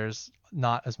 because there's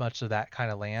not as much of that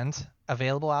kind of land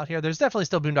available out here. There's definitely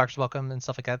still Boondockers Welcome and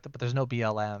stuff like that, but there's no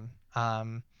BLM.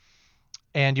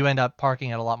 And you end up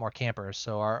parking at a lot more campers.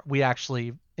 So we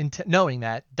actually, knowing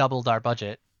that, doubled our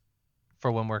budget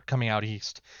for when we're coming out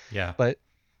east. Yeah. But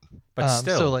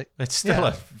still, so like, it's still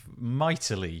a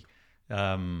mightily,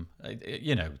 that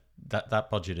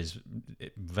budget is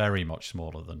very much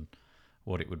smaller than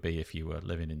what it would be if you were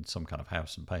living in some kind of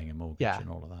house and paying a mortgage Yeah. and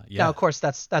all of that. Now, Yeah, of course,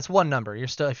 that's one number. You're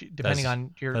still, if you, depending there's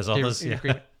on your there's others. your Yeah,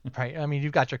 agreement, right? I mean,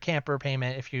 you've got your camper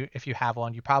payment if you have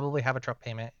one. You probably have a truck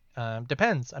payment.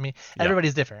 Depends. I mean, yeah,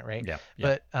 everybody's different, right? yeah,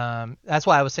 yeah, But that's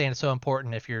why I was saying it's so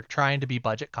important if you're trying to be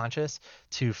budget conscious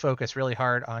to focus really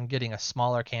hard on getting a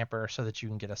smaller camper so that you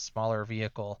can get a smaller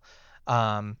vehicle.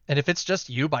 And if it's just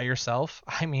you by yourself,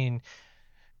 I mean,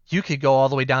 you could go all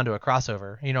the way down to a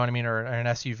crossover, you know what I mean, or an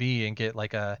SUV and get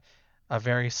like a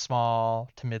very small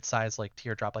to mid-size like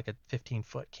teardrop, like a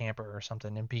 15-foot camper or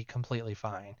something, and be completely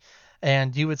fine.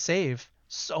 And you would save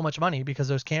so much money because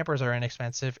those campers are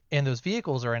inexpensive and those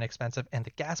vehicles are inexpensive and the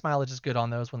gas mileage is good on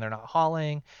those when they're not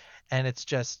hauling. And it's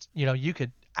just, you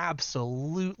could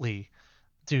absolutely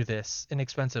do this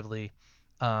inexpensively.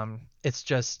 It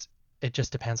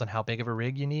just depends on how big of a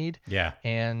rig you need yeah.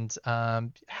 and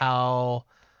how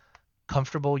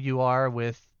comfortable you are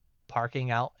with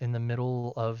parking out in the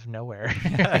middle of nowhere.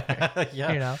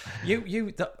 Yeah, you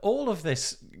know? all of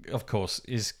this, of course,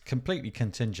 is completely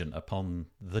contingent upon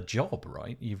the job,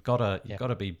 right? You've Yeah, got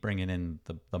to be bringing in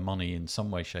the money in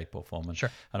some way, shape, or form,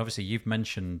 sure. and obviously you've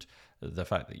mentioned the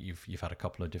fact that you've had a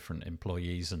couple of different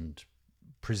employees, and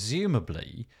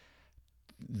presumably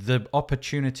the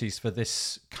opportunities for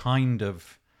this kind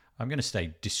of, I'm going to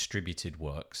say, distributed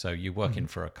work. So you're working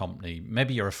for a company,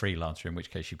 maybe you're a freelancer, in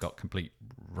which case you've got complete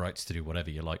rights to do whatever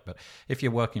you like. But if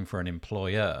you're working for an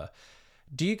employer,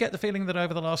 do you get the feeling that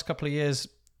over the last couple of years,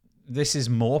 this is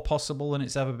more possible than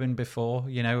it's ever been before?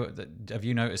 Have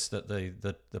you noticed that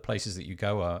the places that you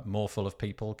go are more full of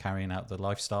people carrying out the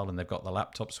lifestyle, and they've got the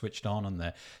laptop switched on and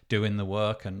they're doing the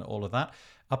work and all of that?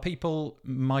 Are people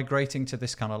migrating to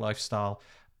this kind of lifestyle?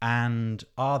 And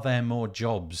are there more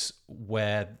jobs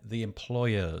where the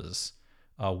employers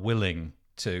are willing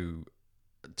to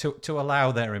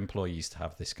allow their employees to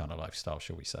have this kind of lifestyle,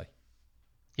 shall we say?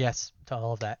 Yes, to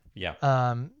all of that. Yeah.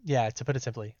 Yeah, to put it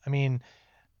simply. I mean,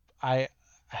 I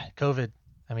COVID,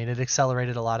 I mean, it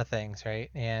accelerated a lot of things, right?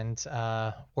 And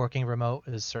working remote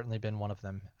has certainly been one of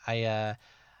them.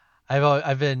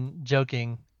 I've been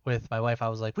joking with my wife. I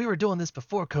was like, we were doing this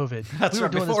before COVID. That's We were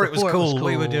right. doing this Before it was before it was cool,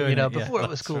 we were cool, doing it. Yeah, before it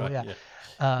was that's cool. right. Yeah.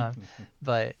 Yeah. Uh,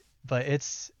 but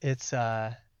it's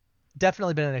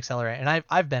definitely been an accelerant, and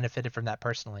I've benefited from that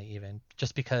personally, even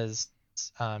just because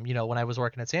when I was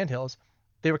working at Sandhills,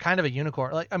 they were kind of a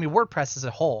unicorn. Like, I mean, WordPress as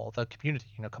a whole, the community,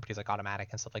 companies like Automatic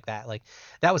and stuff like that, like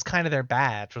that was kind of their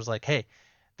badge. Was like, hey,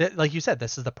 like you said,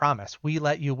 this is the promise. We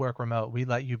let you work remote. We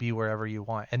let you be wherever you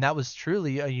want, and that was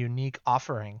truly a unique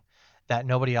offering that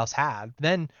nobody else had.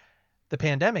 Then the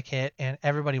pandemic hit, and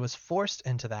everybody was forced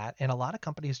into that, and a lot of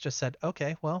companies just said,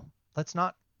 okay, well, let's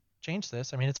not change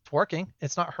this. I mean, it's working.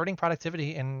 It's not hurting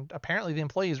productivity, and apparently the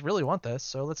employees really want this,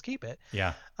 so let's keep it.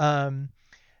 Yeah. Um,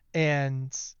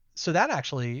 and so that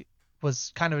actually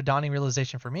was kind of a dawning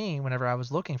realization for me whenever I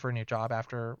was looking for a new job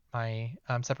after my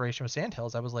separation with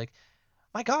Sandhills. I was like,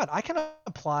 my God, I can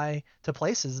apply to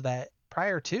places that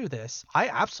prior to this I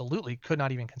absolutely could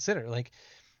not even consider. Like,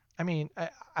 I mean,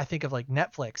 I think of like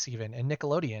Netflix even and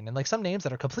Nickelodeon and like some names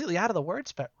that are completely out of the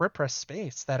WordPress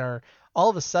space that are all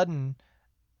of a sudden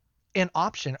an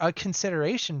option, a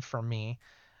consideration for me.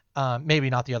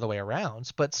 Maybe not the other way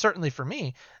around, but certainly for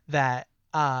me that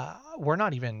we're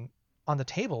not even on the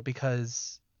table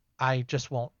because I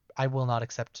will not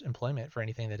accept employment for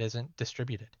anything that isn't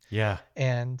distributed. Yeah.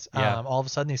 And Yeah. all of a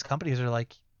sudden these companies are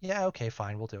like, yeah, okay,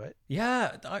 fine, we'll do it.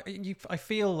 Yeah, I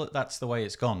feel that that's the way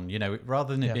it's gone.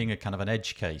 Rather than it Yeah. being a kind of an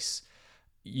edge case,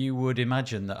 you would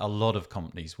imagine that a lot of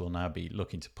companies will now be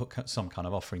looking to put some kind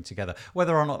of offering together,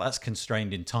 whether or not that's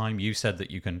constrained in time. You said that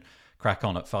you can crack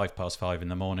on at 5:05 in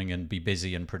the morning and be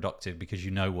busy and productive because you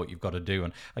know what you've got to do.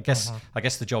 And I guess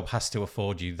the job has to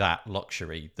afford you that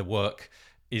luxury. The work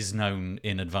is known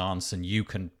in advance, and you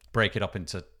can break it up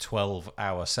into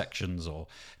 12-hour sections, or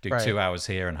do Right. 2 hours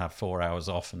here and have 4 hours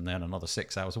off and then another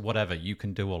 6 hours, or whatever. You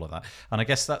can do all of that. And I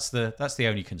guess that's the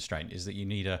only constraint, is that you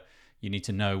need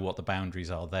to know what the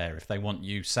boundaries are there. If they want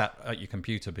you sat at your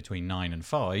computer between 9 and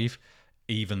 5,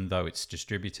 even though it's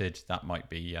distributed, that might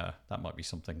be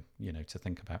something to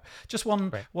think about. Just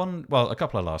Right. a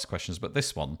couple of last questions, but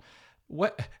this one,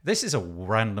 this is a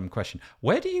random question.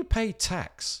 Where do you pay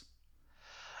tax?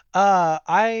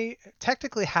 I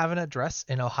technically have an address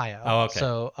in Ohio. Oh, okay.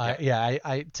 So,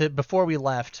 Yeah. before we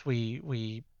left,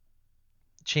 we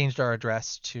changed our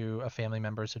address to a family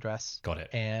member's address. Got it.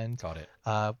 And Got it.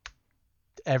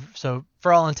 so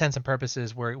for all intents and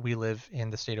purposes, we live in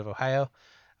the state of Ohio.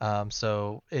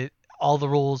 So all the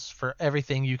rules for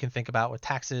everything you can think about with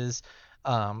taxes,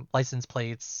 license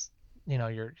plates,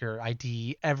 your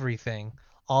ID, everything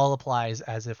all applies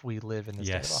as if we live in the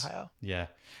state of Yes. Ohio. Yeah.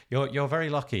 You're very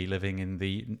lucky living in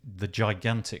the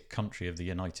gigantic country of the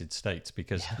United States,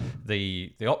 because Yeah.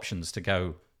 the options to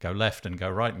go left and go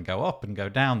right and go up and go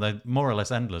down, they're more or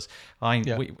less endless.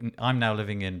 Yeah. I'm now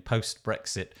living in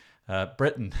post-Brexit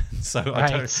Britain, so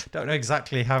I Right. don't know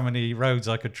exactly how many roads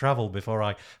I could travel before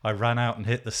I ran out and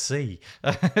hit the sea.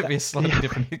 It'd be a slightly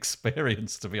different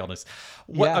experience, to be honest.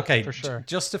 Yeah, Okay, for sure.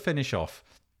 just to finish off,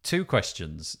 two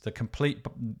questions, the complete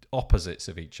opposites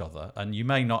of each other, and you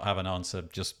may not have an answer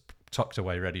just tucked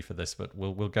away ready for this, but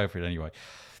we'll go for it anyway.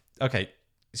 Okay,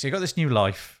 so you got this new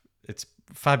life. It's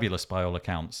fabulous by all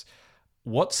accounts.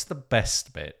 What's the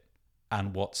best bit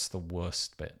and what's the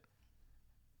worst bit?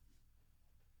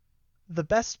 The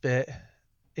best bit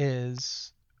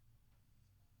is,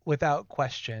 without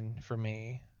question for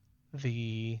me,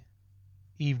 the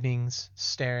evenings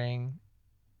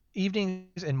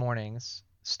and mornings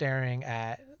staring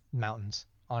at mountains,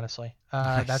 honestly.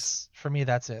 Nice. That's, for me,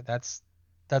 that's it. That's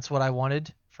what I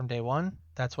wanted from day one.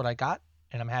 That's what I got,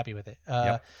 and I'm happy with it.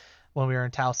 Yep. When we were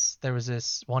in Taos, there was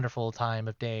this wonderful time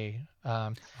of day.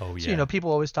 Oh, So, yeah.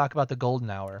 people always talk about the golden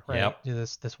hour, right?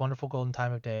 Yep. This wonderful golden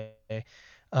time of day.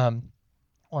 Um,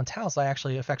 well, in Taos, I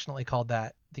actually affectionately called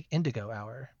that the indigo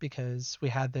hour, because we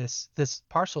had this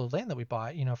parcel of land that we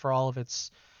bought, for all of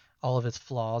its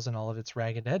flaws and all of its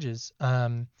ragged edges.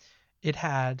 It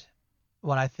had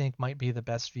what I think might be the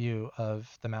best view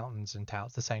of the mountains in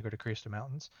Taos, the Sangre de Cristo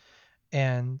Mountains.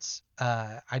 And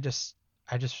I just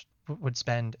would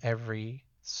spend every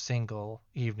single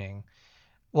evening,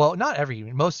 well, not every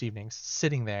evening, most evenings,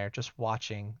 sitting there just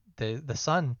watching the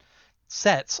sun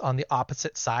sets on the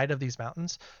opposite side of these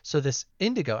mountains. So this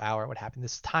indigo hour would happen,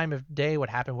 this time of day would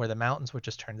happen where the mountains would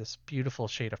just turn this beautiful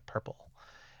shade of purple.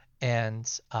 And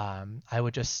I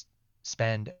would just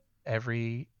spend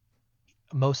every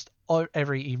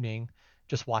evening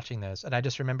just watching those. And I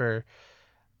just remember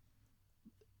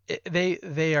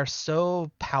they are so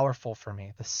powerful for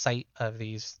me, the sight of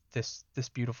this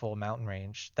beautiful mountain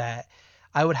range, that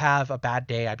I would have a bad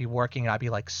day. I'd be working and I'd be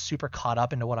like super caught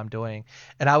up into what I'm doing,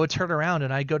 and I would turn around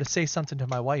and I'd go to say something to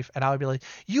my wife, and I would be like,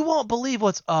 "You won't believe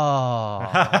what's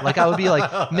like I would be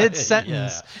like mid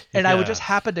sentence, and I would just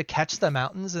happen to catch the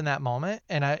mountains in that moment,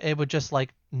 and it would just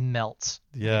like melt,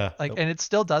 and it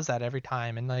still does that every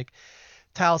time. And like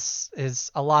Taos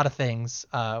is a lot of things.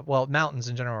 Well, mountains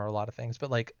in general are a lot of things, but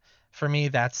like for me,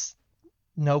 that's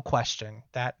no question.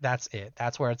 That's it.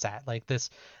 That's where it's at. Like this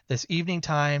evening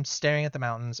time, staring at the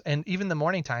mountains, and even the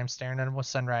morning time, staring at them with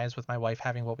sunrise with my wife,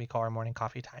 having what we call our morning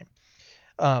coffee time.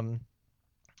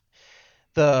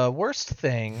 The worst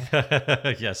thing.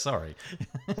 Yeah, sorry.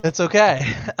 It's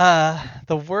okay.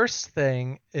 The worst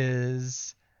thing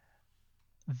is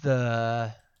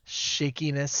the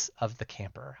shakiness of the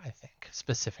camper, I think,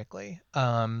 specifically.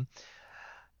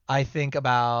 I think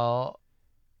about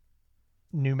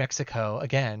New Mexico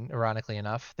again, ironically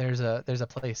enough. There's a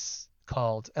place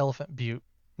called Elephant Butte,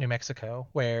 New Mexico,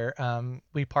 where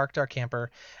we parked our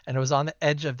camper, and it was on the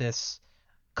edge of this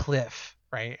cliff,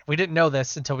 right? We didn't know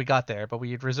this until we got there, but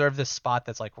we had reserved this spot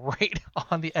that's like right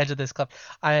on the edge of this cliff.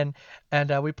 And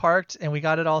we parked and we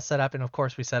got it all set up, and of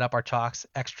course we set up our chocks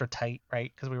extra tight, right?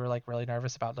 Because we were like really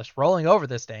nervous about just rolling over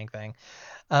this dang thing.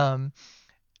 And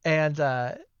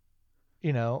it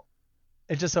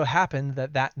just so happened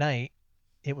that night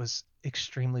it was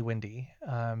extremely windy,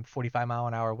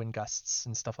 45-mile-an-hour wind gusts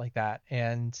and stuff like that.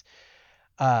 And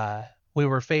we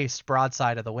were faced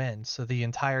broadside of the wind. So the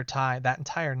entire time, that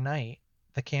entire night,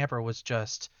 the camper was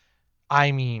just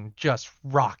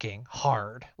rocking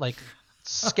hard, like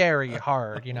scary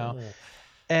hard,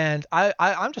 And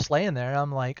I'm just laying there.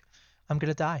 I'm like, I'm going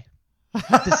to die.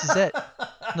 This is it.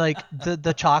 Like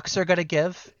the chocks are gonna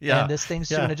give, and this thing's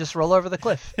gonna just roll over the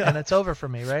cliff, and it's over for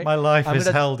me, right? My life is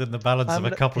held in the balance of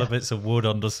a couple of bits of wood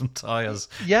under some tires.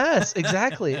 Yes,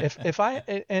 exactly.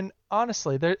 And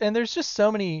honestly, there's just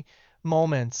so many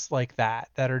moments like that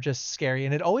are just scary,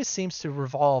 and it always seems to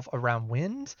revolve around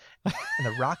wind and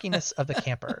the rockiness of the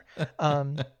camper.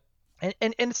 And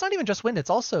it's not even just wind; it's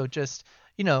also just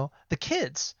the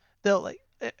kids. They'll like.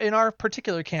 In our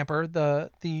particular camper,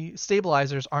 the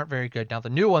stabilizers aren't very good. Now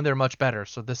the new one, they're much better,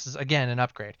 so this is again an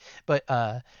upgrade. But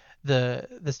the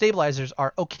stabilizers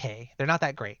are okay. They're not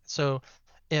that great. So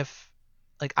if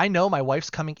I know my wife's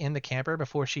coming in the camper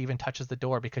before she even touches the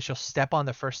door, because she'll step on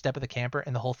the first step of the camper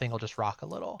and the whole thing will just rock a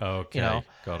little. Okay,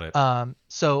 got it.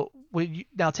 So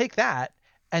now take that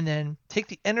and then take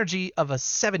the energy of a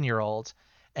 7-year-old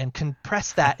and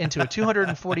compress that into a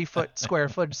 240 square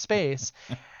foot space.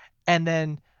 And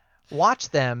then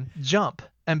watch them jump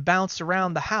and bounce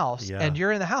around the house, Yeah. and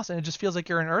you're in the house and it just feels like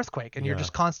you're in an earthquake, and you're Yeah.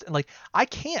 just constant. Like, I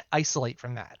can't isolate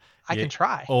from that. I You can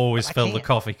try. always but I fill the can't.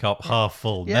 coffee cup half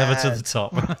full, never to the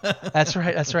top. That's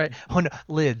right. That's right. Oh no,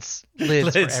 lids for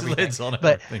everything. Lids on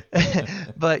But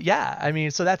everything. but yeah, I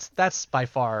mean, so that's by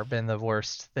far been the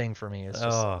worst thing for me, is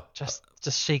Oh, just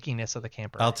shakiness of the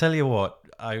camper. I'll tell you what,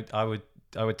 I would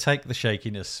take the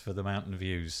shakiness for the mountain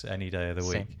views any day of the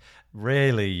week. Same.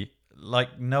 Really,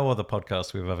 like no other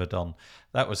podcast we've ever done.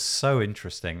 That was so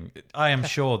interesting. I am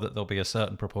sure that there'll be a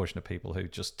certain proportion of people who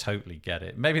just totally get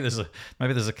it. Maybe there's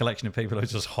a collection of people who are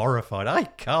just horrified. I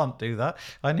can't do that.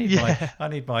 I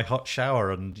need my hot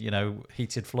shower and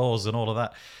heated floors and all of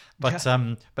that.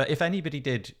 But if anybody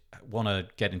did want to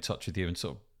get in touch with you and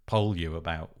sort of poll you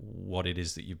about what it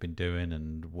is that you've been doing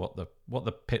and what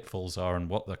the pitfalls are and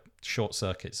what the short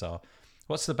circuits are,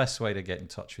 what's the best way to get in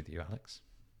touch with you, Alex?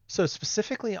 So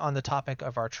specifically on the topic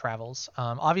of our travels,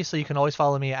 obviously you can always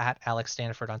follow me at Alex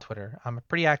Stanford on Twitter. I'm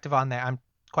pretty active on there. I'm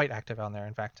quite active on there,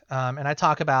 in fact. And I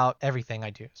talk about everything I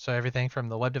do. So everything from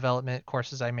the web development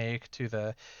courses I make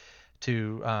to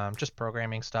just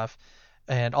programming stuff,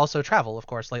 and also travel. Of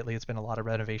course, lately it's been a lot of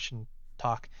renovation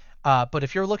talk. But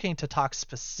if you're looking to talk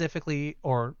specifically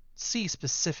or see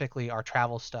specifically our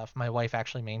travel stuff, my wife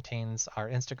actually maintains our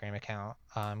Instagram account,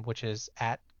 which is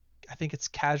at, I think it's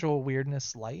Casual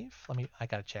Weirdness Life. I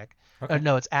gotta check. Okay.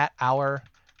 No, it's at our.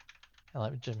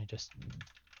 Let me just.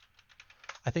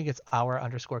 I think it's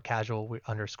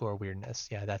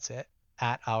our_casual_weirdness. Yeah, that's it.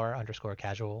 At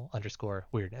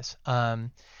our_casual_weirdness.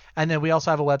 And then we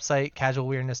also have a website,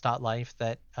 casualweirdness.life,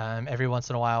 that every once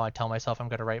in a while I tell myself I'm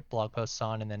going to write blog posts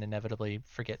on, and then inevitably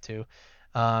forget to.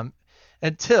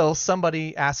 Until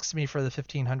somebody asks me for the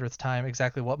 1500th time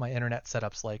exactly what my internet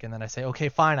setup's like, and then I say, okay,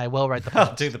 fine, I will write the post.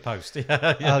 I'll do the post.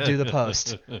 Yeah. I'll do the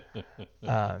post.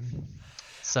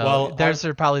 Those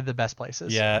are probably the best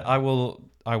places. Yeah, I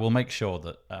will make sure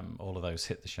that all of those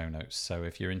hit the show notes. So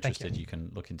if you're interested, you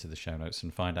can look into the show notes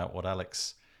and find out what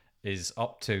Alex is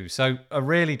up to. So a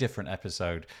really different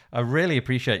episode. I really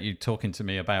appreciate you talking to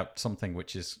me about something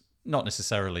which is not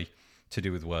necessarily to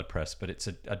do with WordPress, but it's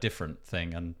a different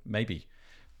thing, and maybe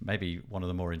one of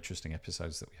the more interesting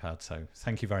episodes that we had. So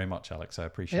thank you very much, Alex. I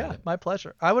appreciate it. Yeah, my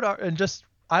pleasure. I would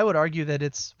argue that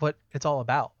it's what it's all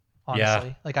about. Honestly,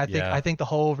 Yeah. like I think the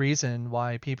whole reason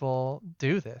why people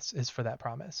do this is for that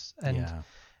promise. And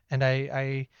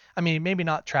I mean, maybe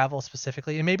not travel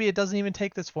specifically, and maybe it doesn't even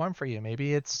take this form for you.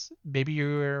 Maybe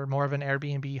you're more of an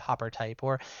Airbnb hopper type,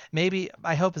 or maybe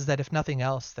my hope is that if nothing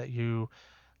else, that you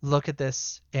look at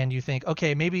this and you think,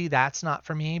 okay, maybe that's not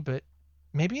for me, but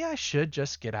maybe I should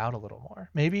just get out a little more.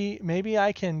 Maybe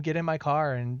I can get in my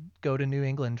car and go to New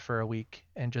England for a week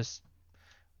and just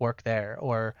work there,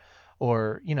 or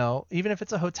even if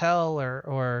it's a hotel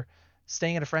or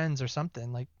staying at a friend's or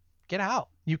something, like, get out.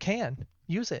 You can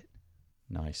use it.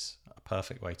 Nice. A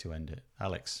perfect way to end it.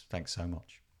 Alex, thanks so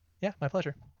much. Yeah, my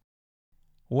pleasure.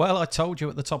 Well, I told you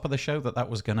at the top of the show that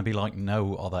was going to be like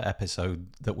no other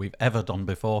episode that we've ever done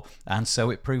before, and so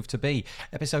it proved to be.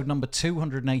 Episode number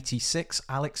 286,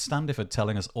 Alex Standiford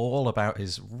telling us all about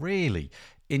his really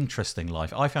interesting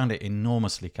life. I found it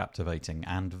enormously captivating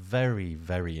and very,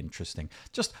 very interesting.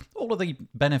 Just all of the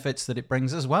benefits that it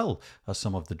brings, as well as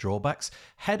some of the drawbacks.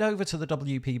 Head over to the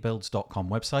wpbuilds.com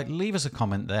website, leave us a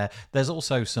comment there. There's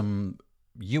also some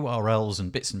URLs and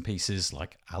bits and pieces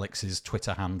like Alex's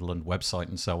Twitter handle and website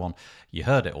and so on. You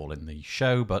heard it all in the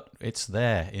show, but it's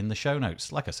there in the show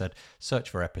notes. Like I said, search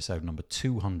for episode number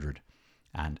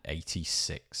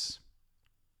 286.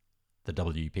 The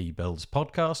WP Builds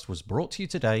podcast was brought to you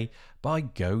today by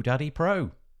GoDaddy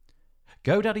Pro.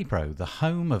 GoDaddy Pro, the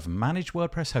home of managed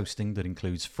WordPress hosting that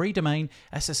includes free domain,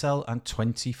 SSL, and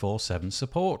 24/7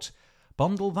 support.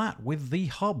 Bundle that with The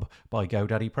Hub by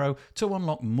GoDaddy Pro to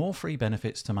unlock more free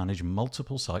benefits to manage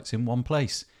multiple sites in one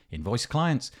place, invoice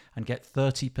clients, and get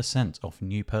 30% off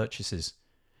new purchases.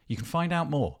 You can find out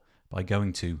more by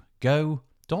going to go.me/WP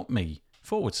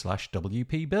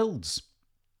Builds.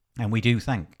 And we do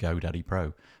thank GoDaddy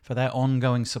Pro for their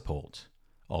ongoing support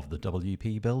of the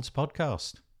WP Builds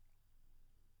podcast.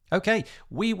 Okay,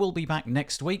 we will be back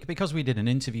next week. Because we did an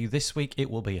interview this week, it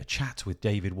will be a chat with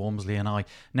David Wormsley and I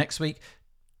next week.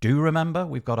 Do remember,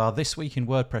 we've got our This Week in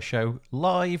WordPress show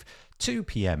live, 2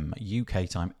 p.m. UK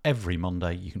time every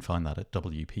Monday. You can find that at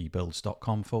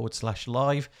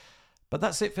wpbuilds.com/live. But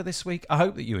that's it for this week. I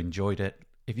hope that you enjoyed it.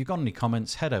 If you've got any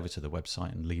comments, head over to the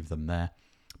website and leave them there.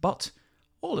 But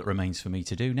all that remains for me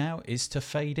to do now is to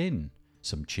fade in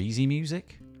some cheesy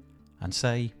music and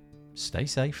say, stay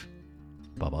safe.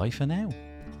 Bye-bye for now.